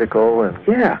and mystical and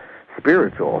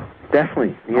spiritual.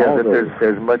 Definitely. Yeah, that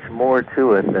there's much more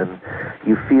to it than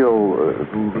you feel.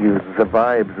 The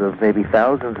vibes of maybe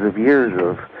thousands of years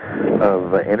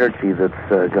of energy that's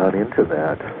gone into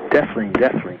that.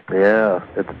 Definitely. Yeah,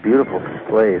 it's a beautiful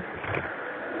place.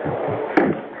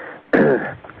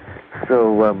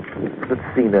 So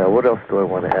let's see now. What else do I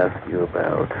want to ask you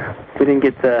about? We didn't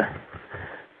get the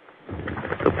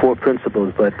four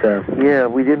principles, but yeah,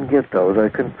 we didn't get those. I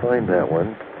couldn't find that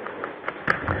one.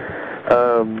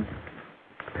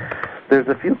 There's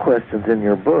a few questions in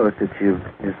your book that you've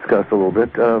discussed a little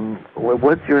bit.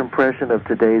 What's your impression of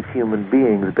today's human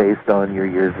beings based on your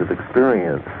years of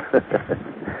experience?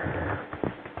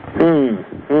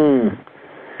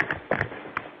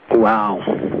 Wow.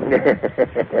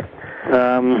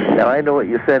 Now, I know what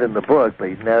you said in the book,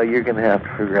 but now you're going to have to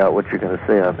figure out what you're going to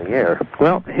say on the air.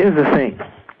 Well, here's the thing.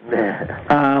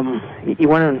 You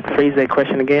want to phrase that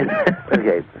question again?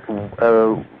 Okay.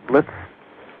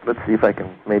 Let's see if I can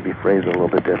maybe phrase it a little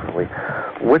bit differently.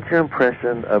 What's your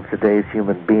impression of today's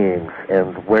human beings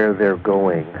and where they're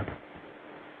going?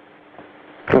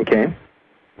 Okay.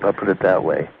 I'll put it that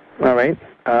way. All right.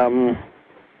 And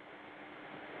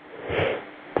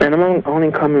I'm only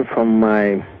coming from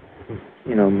my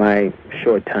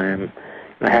short time.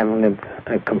 I haven't lived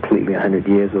completely 100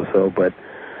 years or so, but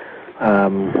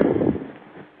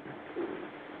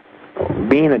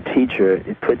being a teacher,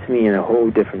 it puts me in a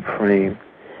whole different frame.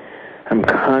 I'm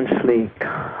constantly,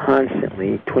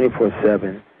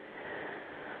 24/7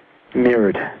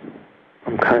 mirrored.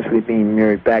 I'm constantly being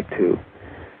mirrored back to,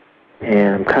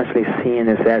 and I'm constantly seeing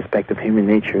this aspect of human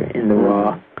nature in the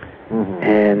raw,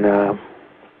 and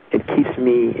it keeps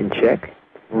me in check.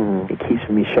 It keeps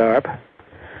me sharp.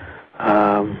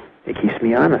 It keeps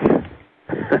me honest.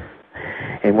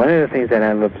 And one of the things that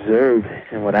I've observed,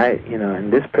 and what in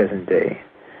this present day,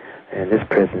 in this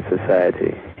present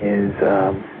society, is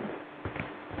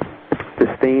this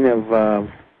thing of,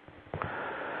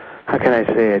 how can I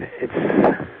say it? It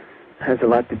has a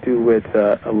lot to do with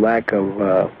a lack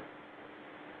of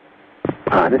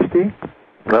honesty.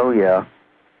 Oh, yeah.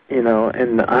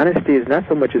 And the honesty is not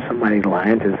so much as somebody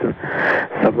lying to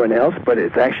someone else, but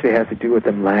it actually has to do with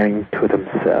them lying to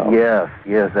themselves.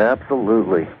 Yes,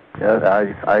 absolutely.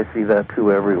 I see that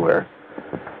too everywhere.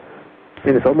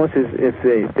 And it's almost as if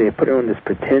they put on these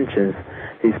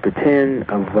pretend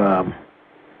of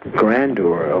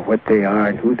grandeur of what they are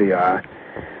and who they are,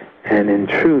 and in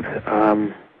truth,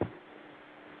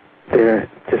 they're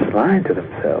just lying to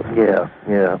themselves. Yeah.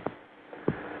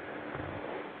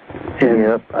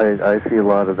 Yep, I see a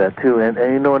lot of that too. And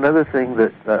another thing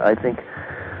that I think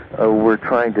we're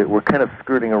kind of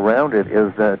skirting around it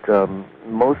is that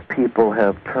most people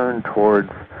have turned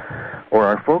towards or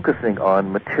are focusing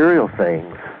on material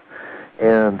things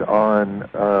and on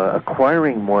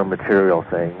acquiring more material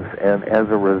things, and as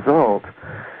a result,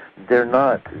 they're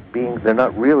not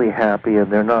really happy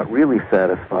and they're not really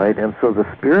satisfied, and so the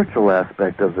spiritual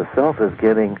aspect of the self is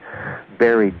getting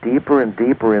buried deeper and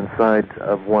deeper inside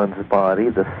of one's body.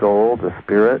 The soul, the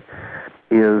spirit,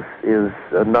 is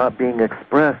not being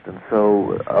expressed, and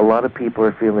so a lot of people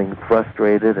are feeling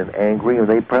frustrated and angry, and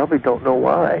they probably don't know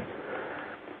why.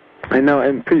 I know,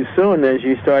 and pretty soon as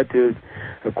you start to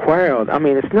acquire,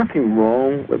 it's nothing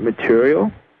wrong with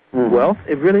material wealth.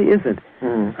 It really isn't.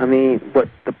 But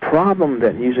the problem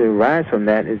that usually arises from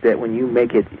that is that when you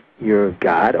make it your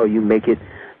God, or you make it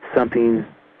something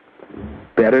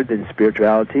better than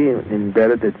spirituality and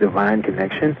better than divine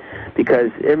connection,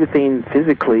 because everything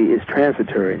physically is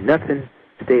transitory. Nothing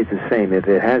stays the same. If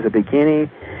it has a beginning,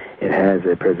 it has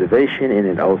a preservation, and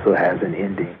it also has an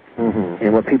ending. Mm-hmm.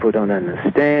 And what people don't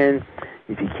understand,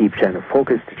 if you keep trying to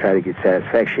focus to try to get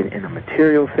satisfaction in a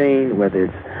material thing, whether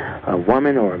it's a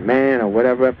woman or a man or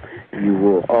whatever, you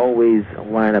will always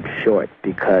wind up short,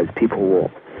 because people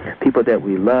that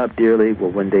we love dearly will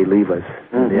one day leave us.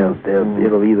 Mm-hmm.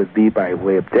 It'll either be by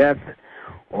way of death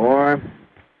or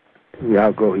we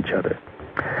outgrow each other.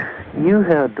 You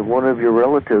had one of your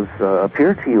relatives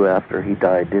appear to you after he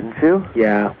died, didn't you?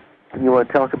 Yeah. You want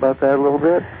to talk about that a little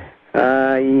bit?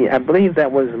 I believe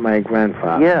that was my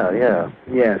grandfather. Yeah.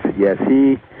 Yes.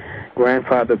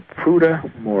 Grandfather Pruder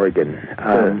Morgan.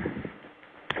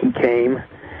 He came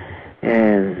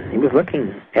and he was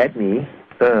looking at me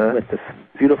with this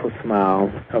beautiful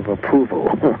smile of approval.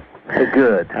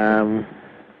 Good. And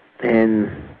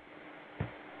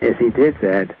as he did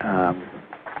that,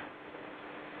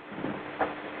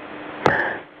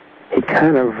 he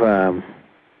kind of,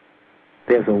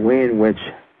 there's a way in which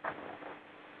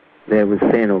there was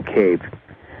saying, okay,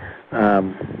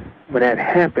 when that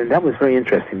happened, that was very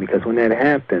interesting, because when that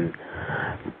happened,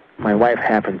 my wife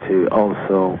happened to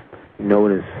also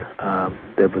notice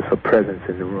there was a presence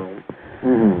in the room.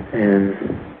 Mm-hmm. And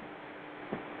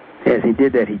as he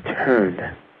did that, he turned.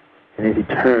 And as he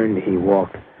turned, he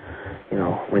walked,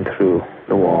 went through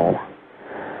the wall.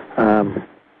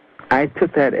 I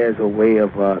took that as a way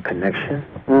of connection,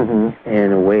 mm-hmm.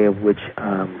 and a way of which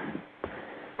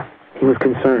he was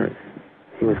concerned.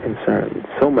 He was concerned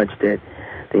so much that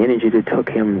the energy that took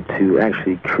him to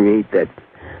actually create that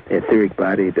etheric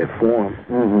body, that form,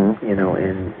 mm-hmm.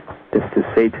 And just to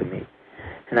say to me.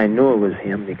 And I knew it was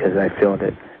him because I felt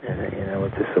it, and it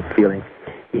was just a feeling.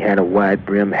 He had a wide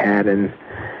brim hat and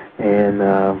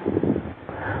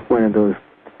one of those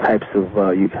types of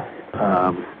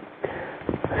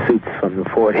suits from the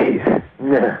 40s.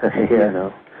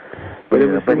 Yeah.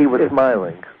 But he was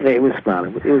smiling. Yeah, he was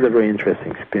smiling. It was a very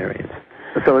interesting experience.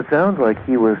 So it sounds like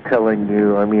he was telling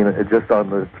you, I mean, just on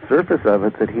the surface of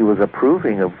it, that he was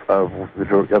approving of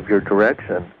your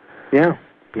direction. Yeah.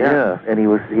 And he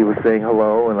was saying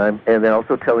hello, and then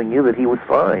also telling you that he was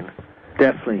fine.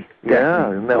 Definitely. Yeah,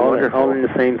 isn't that wonderful? All in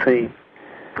the same thing.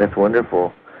 That's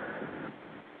wonderful.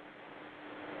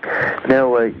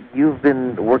 Now, you've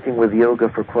been working with yoga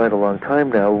for quite a long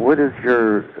time now. What do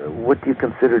you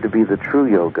consider to be the true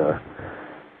yoga?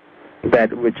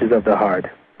 That which is of the heart.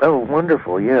 Oh,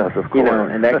 wonderful! Yes, of course.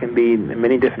 And that can be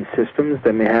many different systems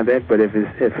that may have that. But if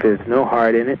there's no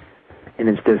heart in it, and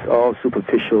it's just all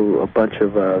superficial, a bunch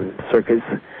of circus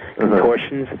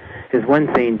contortions, it's one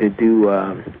thing to do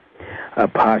a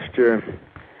posture,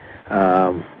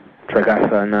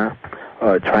 tragasana,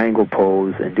 or triangle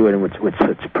pose, and do it with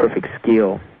such perfect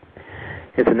skill.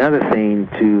 It's another thing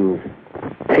to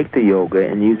take the yoga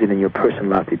and use it in your personal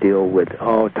life to deal with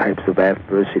all types of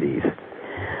adversities.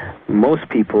 Most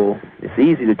people, it's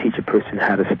easy to teach a person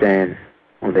how to stand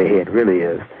on their head, really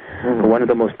is. Mm-hmm. But one of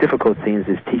the most difficult things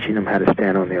is teaching them how to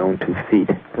stand on their own 2 feet.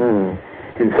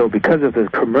 Mm-hmm. And so because of the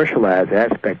commercialized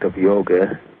aspect of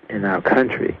yoga in our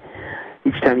country,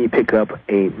 each time you pick up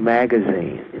a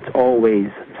magazine, it's always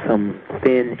some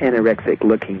thin,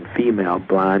 anorexic-looking female,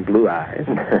 blonde, blue eyes,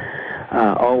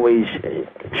 always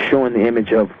showing the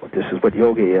image of this is what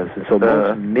yoga is. And so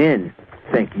most men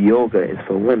think yoga is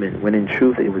for women, when in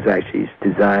truth it was actually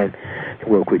designed to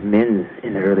work with men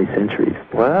in the early centuries.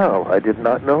 Wow, I did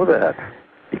not know that.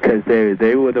 Because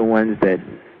they were the ones that,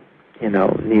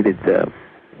 needed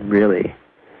really.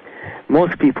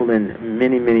 Most people in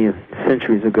many, many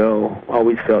centuries ago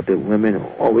always felt that women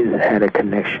always had a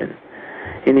connection.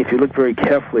 And if you look very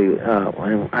carefully,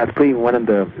 I believe one of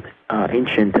the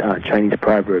ancient Chinese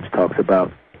proverbs talks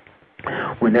about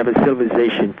whenever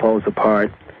civilization falls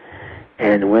apart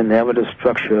and whenever the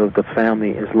structure of the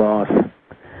family is lost,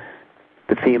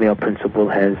 the female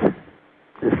principle is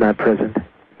not present.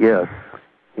 Yes.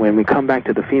 When we come back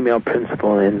to the female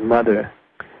principle and mother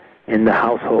in the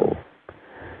household,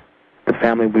 the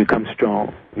family will become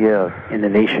strong. Yes. And the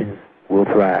nation will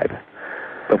thrive.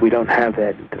 But we don't have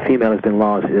that. The female has been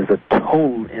lost. It is a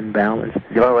total imbalance.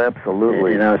 Oh,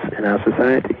 absolutely. In our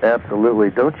society. Absolutely.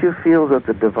 Don't you feel that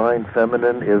the divine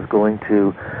feminine is going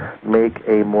to make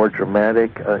a more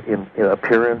dramatic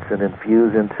appearance and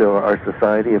infuse into our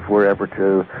society if we're ever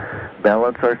to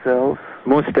balance ourselves?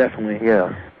 Most definitely.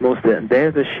 Yeah.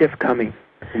 There's a shift coming.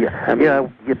 Yeah.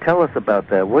 You tell us about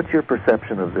that. What's your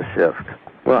perception of the shift?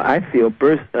 Well, I feel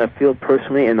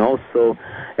personally and also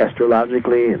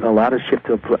astrologically a lot of shifts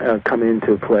coming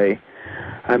into play.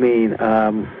 I mean,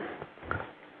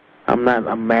 I'm not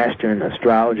a master in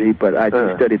astrology, but I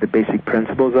do study the basic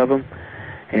principles of them.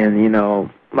 And, you know,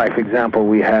 like, for example,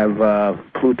 we have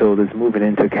Pluto that's moving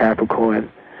into Capricorn,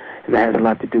 and that has a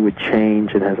lot to do with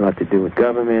change, and has a lot to do with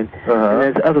government, and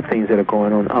there's other things that are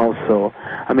going on also.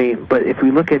 I mean, but if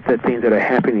we look at the things that are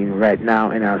happening right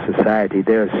now in our society,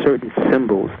 there are certain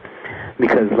symbols,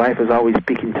 because life is always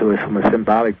speaking to us from a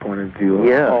symbolic point of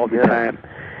view all the time.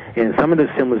 And some of the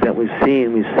symbols that we've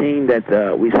seen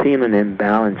that we've seen an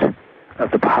imbalance of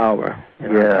the power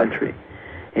in our country.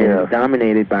 And it's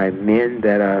dominated by men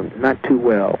that are not too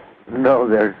well. No,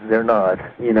 they're not.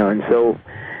 You know, and so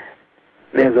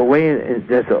there's a way,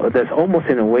 there's almost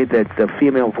in a way that the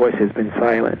female voice has been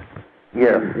silent.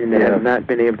 Yes. And they have not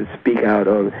been able to speak out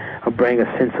or bring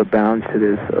a sense of balance to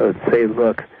this, or say,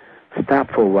 look,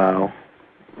 stop for a while.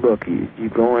 Look,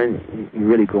 you're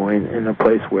really going in a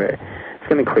place where it's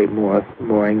going to create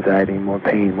more anxiety, more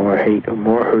pain, more hate,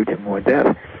 more hurt, and more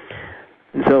death.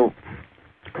 And so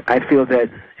I feel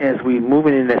that as we move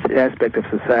in this aspect of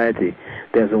society,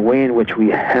 there's a way in which we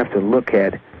have to look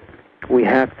at, we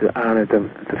have to honor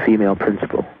the female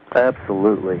principle.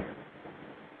 Absolutely.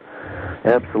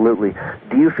 Absolutely.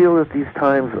 Do you feel that these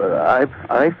times,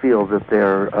 I feel that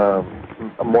they're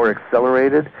more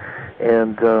accelerated,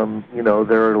 and, you know,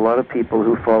 there are a lot of people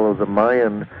who follow the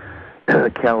Mayan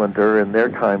calendar and their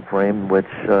time frame, which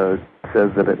says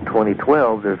that in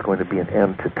 2012 there's going to be an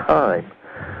end to time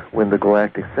when the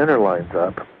galactic center lines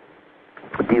up.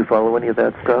 Do you follow any of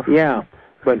that stuff? Yeah,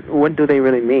 but what do they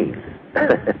really mean?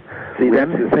 See,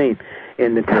 that's the thing.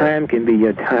 And the time can be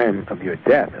your time of your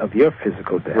death, of your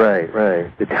physical death. Right,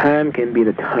 right. The time can be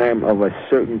the time of a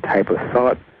certain type of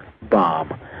thought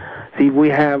bomb. See, we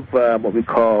have what we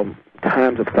call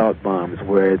times of thought bombs,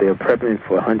 where they're prevalent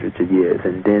for hundreds of years,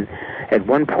 and then at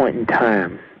one point in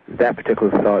time, that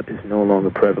particular thought is no longer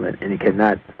prevalent, and it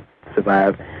cannot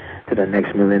survive to the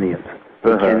next millennium.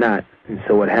 It cannot. And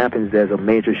so what happens, there's a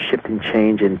major shift and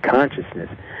change in consciousness.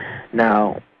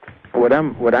 Now, what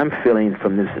I'm feeling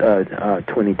from this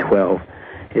 2012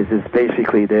 is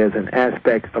basically there's an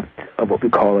aspect of what we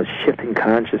call a shift in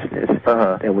consciousness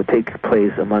that will take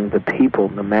place among the people,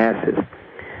 the masses,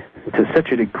 to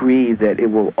such a degree that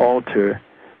it will alter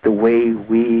the way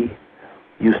we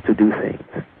used to do things.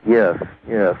 Yes,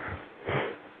 yes.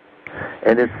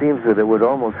 And it seems that it would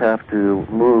almost have to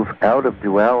move out of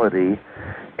duality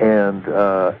and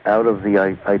out of the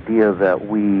idea that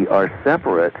we are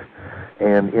separate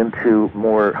and into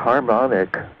more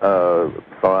harmonic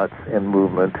thoughts and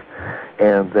movement,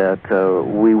 and that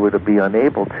we would be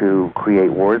unable to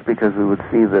create wars because we would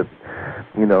see that,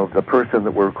 you know, the person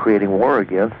that we're creating war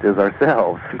against is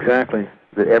ourselves. Exactly.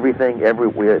 That everything,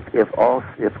 everywhere, if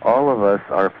all of us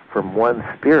are from one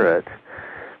spirit,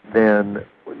 then,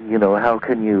 you know, how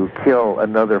can you kill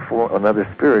another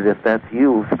spirit if that's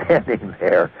you standing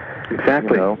there?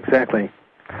 Exactly. You know? Exactly.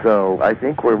 So I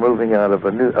think we're moving out of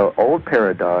a new, old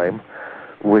paradigm,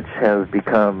 which has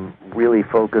become really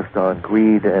focused on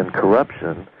greed and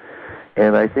corruption,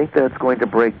 and I think that's going to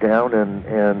break down,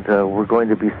 and we're going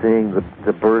to be seeing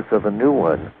the birth of a new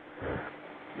one.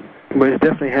 But it's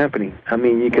definitely happening. I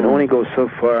mean, you can only go so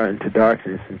far into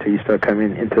darkness until you start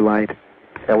coming into light.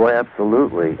 Yeah, well,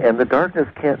 absolutely. And the darkness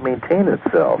can't maintain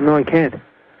itself. No, it can't.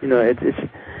 You know, it's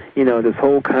you know, this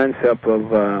whole concept of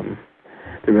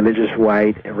the religious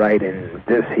right, and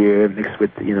this here mixed with,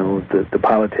 you know, the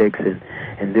politics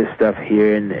and this stuff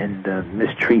here, and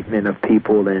mistreatment of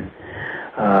people, and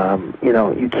you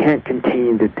know, you can't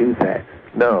continue to do that.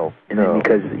 No, no.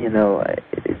 Because, you know,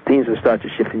 things will start to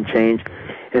shift and change,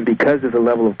 and because of the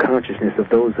level of consciousness of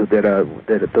those of us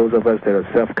that are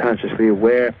self-consciously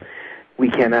aware, we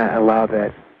cannot allow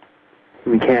that.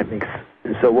 We can't mix.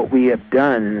 And so what we have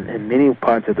done in many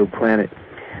parts of the planet,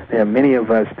 there are many of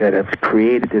us that have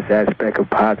created this aspect of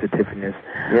positiveness,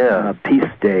 Peace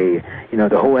Day, you know,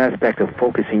 the whole aspect of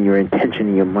focusing your intention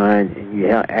in your mind, and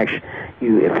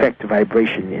you affect the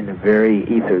vibration in the very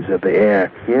ethers of the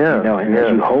air. Yeah, you know, and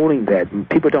as you're holding that,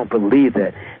 people don't believe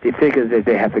that. They figure that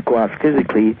they have to go out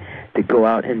physically to go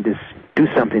out and just do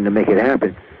something to make it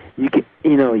happen.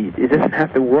 You know, it doesn't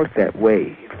have to work that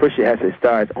way. First, it has to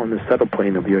start on the subtle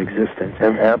plane of your existence,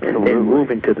 and move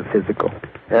into the physical.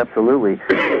 Absolutely.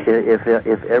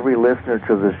 If every listener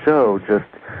to the show just,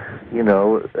 you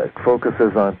know,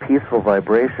 focuses on peaceful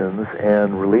vibrations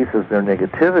and releases their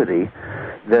negativity,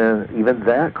 then even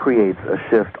that creates a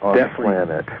shift on the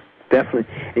planet. Definitely.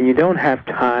 And you don't have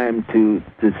time to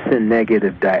send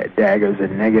negative daggers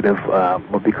and negative,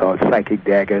 what we call psychic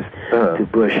daggers to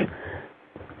Bush.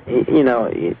 You know,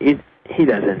 he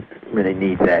doesn't really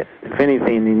need that. If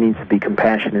anything, he needs to be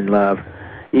compassion and love,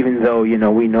 even though, you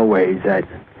know, we know where he's at.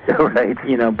 Right.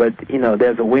 But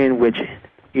there's a way in which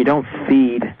you don't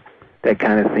feed that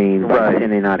kind of thing by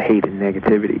sending out hate and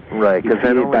negativity. Right. You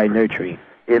feed it by nurturing.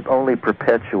 It only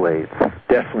perpetuates.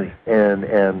 Definitely. And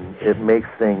it makes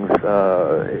things.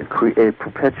 It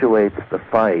perpetuates the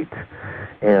fight,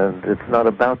 and it's not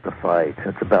about the fight.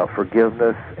 It's about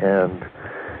forgiveness and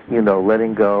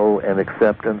letting go and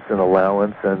acceptance and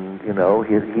allowance, and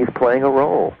he's playing a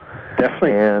role.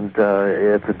 Definitely. And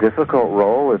it's a difficult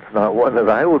role. It's not one that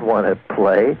I would want to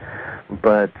play,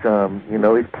 but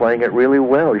he's playing it really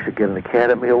well. He should get an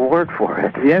Academy Award for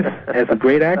it. Yes, as a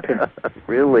great actor.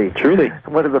 Really. Truly.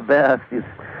 One of the best. He's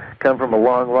come from a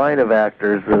long line of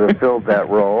actors that have filled that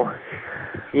role.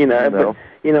 But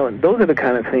those are the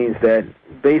kind of things that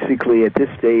basically at this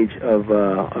stage of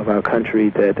our country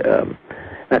that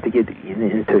not to get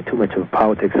into too much of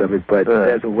politics of it, but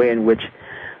there's a way in which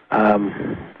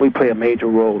we play a major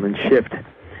role in shift.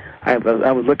 I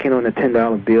was looking on the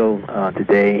 $10 bill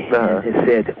today, and it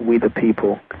said, "We the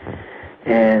people."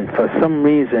 And for some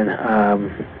reason,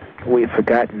 we've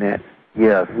forgotten that.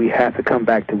 Yes. We have to come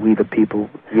back to we the people.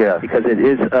 Yes. Because it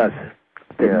is us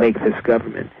that make this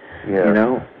government.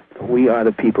 Yes. We are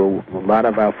the people. A lot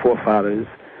of our forefathers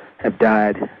have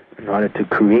died in order to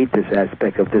create this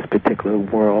aspect of this particular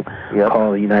world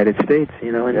called the United States,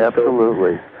 and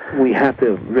absolutely. So we have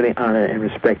to really honor and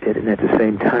respect it, and at the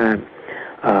same time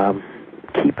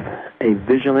keep a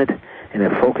vigilant and a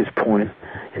focus point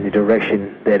in the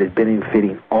direction that is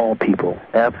benefiting all people.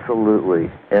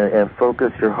 Absolutely. And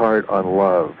focus your heart on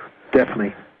love.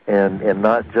 Definitely. And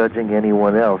not judging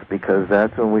anyone else, because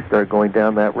that's when we start going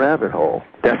down that rabbit hole.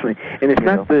 Definitely. And it's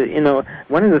not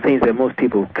one of the things that most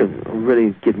people could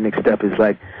really get mixed up is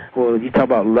like, well, you talk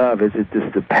about love, is it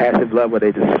just the passive love where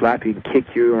they just slap you and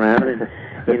kick you around? And,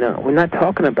 we're not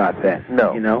talking about that.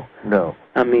 No. No.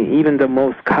 I mean, even the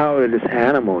most cowardly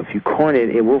animal, if you corner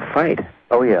it, it will fight.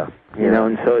 Oh, yeah.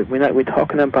 And so we're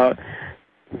talking about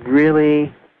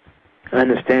really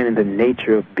understanding the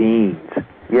nature of beings.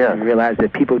 Yeah. And realize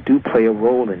that people do play a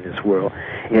role in this world.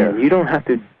 And you don't have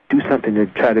to do something to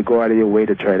try to go out of your way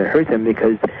to try to hurt them,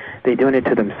 because they're doing it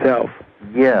to themselves.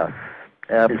 Yes.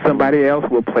 Absolutely. And somebody else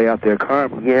will play out their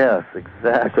karma. Yes,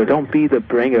 exactly. So don't be the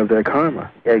bringer of their karma.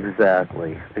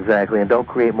 Exactly. And don't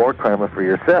create more karma for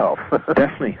yourself.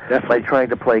 Definitely. By trying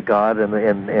to play God and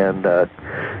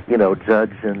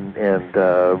judge and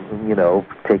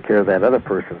take care of that other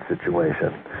person's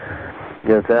situation.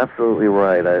 Yes, absolutely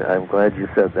right. I'm glad you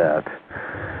said that.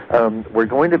 We're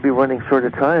going to be running short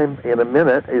of time in a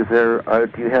minute. Do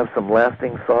you have some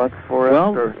lasting thoughts for us?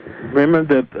 Well, remember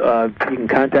that you can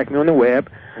contact me on the web,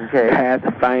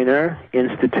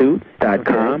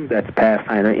 PathfinderInstitute.com. That's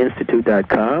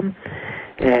PathfinderInstitute.com.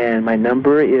 And my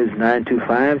number is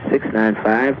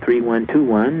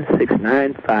 925-695-3121,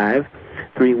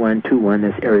 695-3121.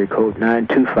 That's area code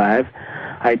 925.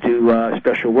 I do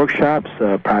special workshops,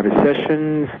 private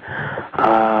sessions.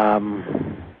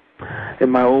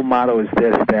 And my old motto is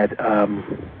this, that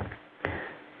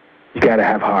you got to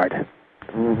have heart.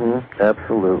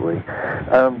 Absolutely.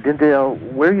 Dinndayal,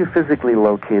 where are you physically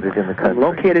located in the country? I'm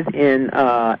located in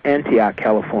Antioch,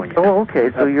 California. Oh,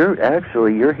 okay. So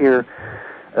you're here.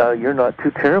 You're not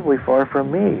too terribly far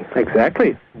from me.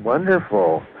 Exactly.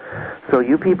 Wonderful. So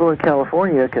you people in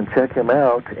California can check him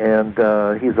out, and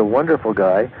he's a wonderful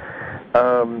guy.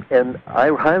 And I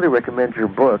highly recommend your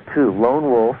book, too, Lone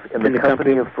Wolf in the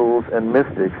Company of Fools and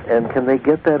Mystics. And can they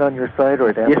get that on your site or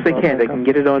at Amazon? Yes, they can. They can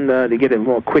get it on, they get it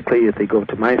more quickly if they go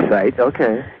to my site.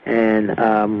 Okay. And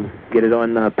get it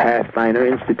on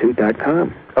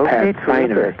PathfinderInstitute.com. Okay,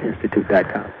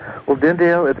 PathfinderInstitute.com. Well,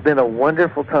 Dinndayal, it's been a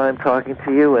wonderful time talking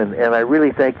to you, and I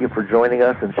really thank you for joining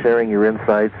us and sharing your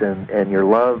insights and your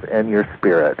love and your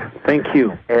spirit. Thank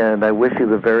you. And I wish you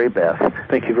the very best.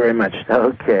 Thank you very much.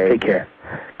 Okay. Take care.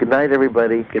 Good night,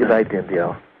 everybody. Good night,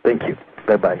 Dinndayal. Thank you.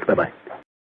 Bye-bye. Bye-bye.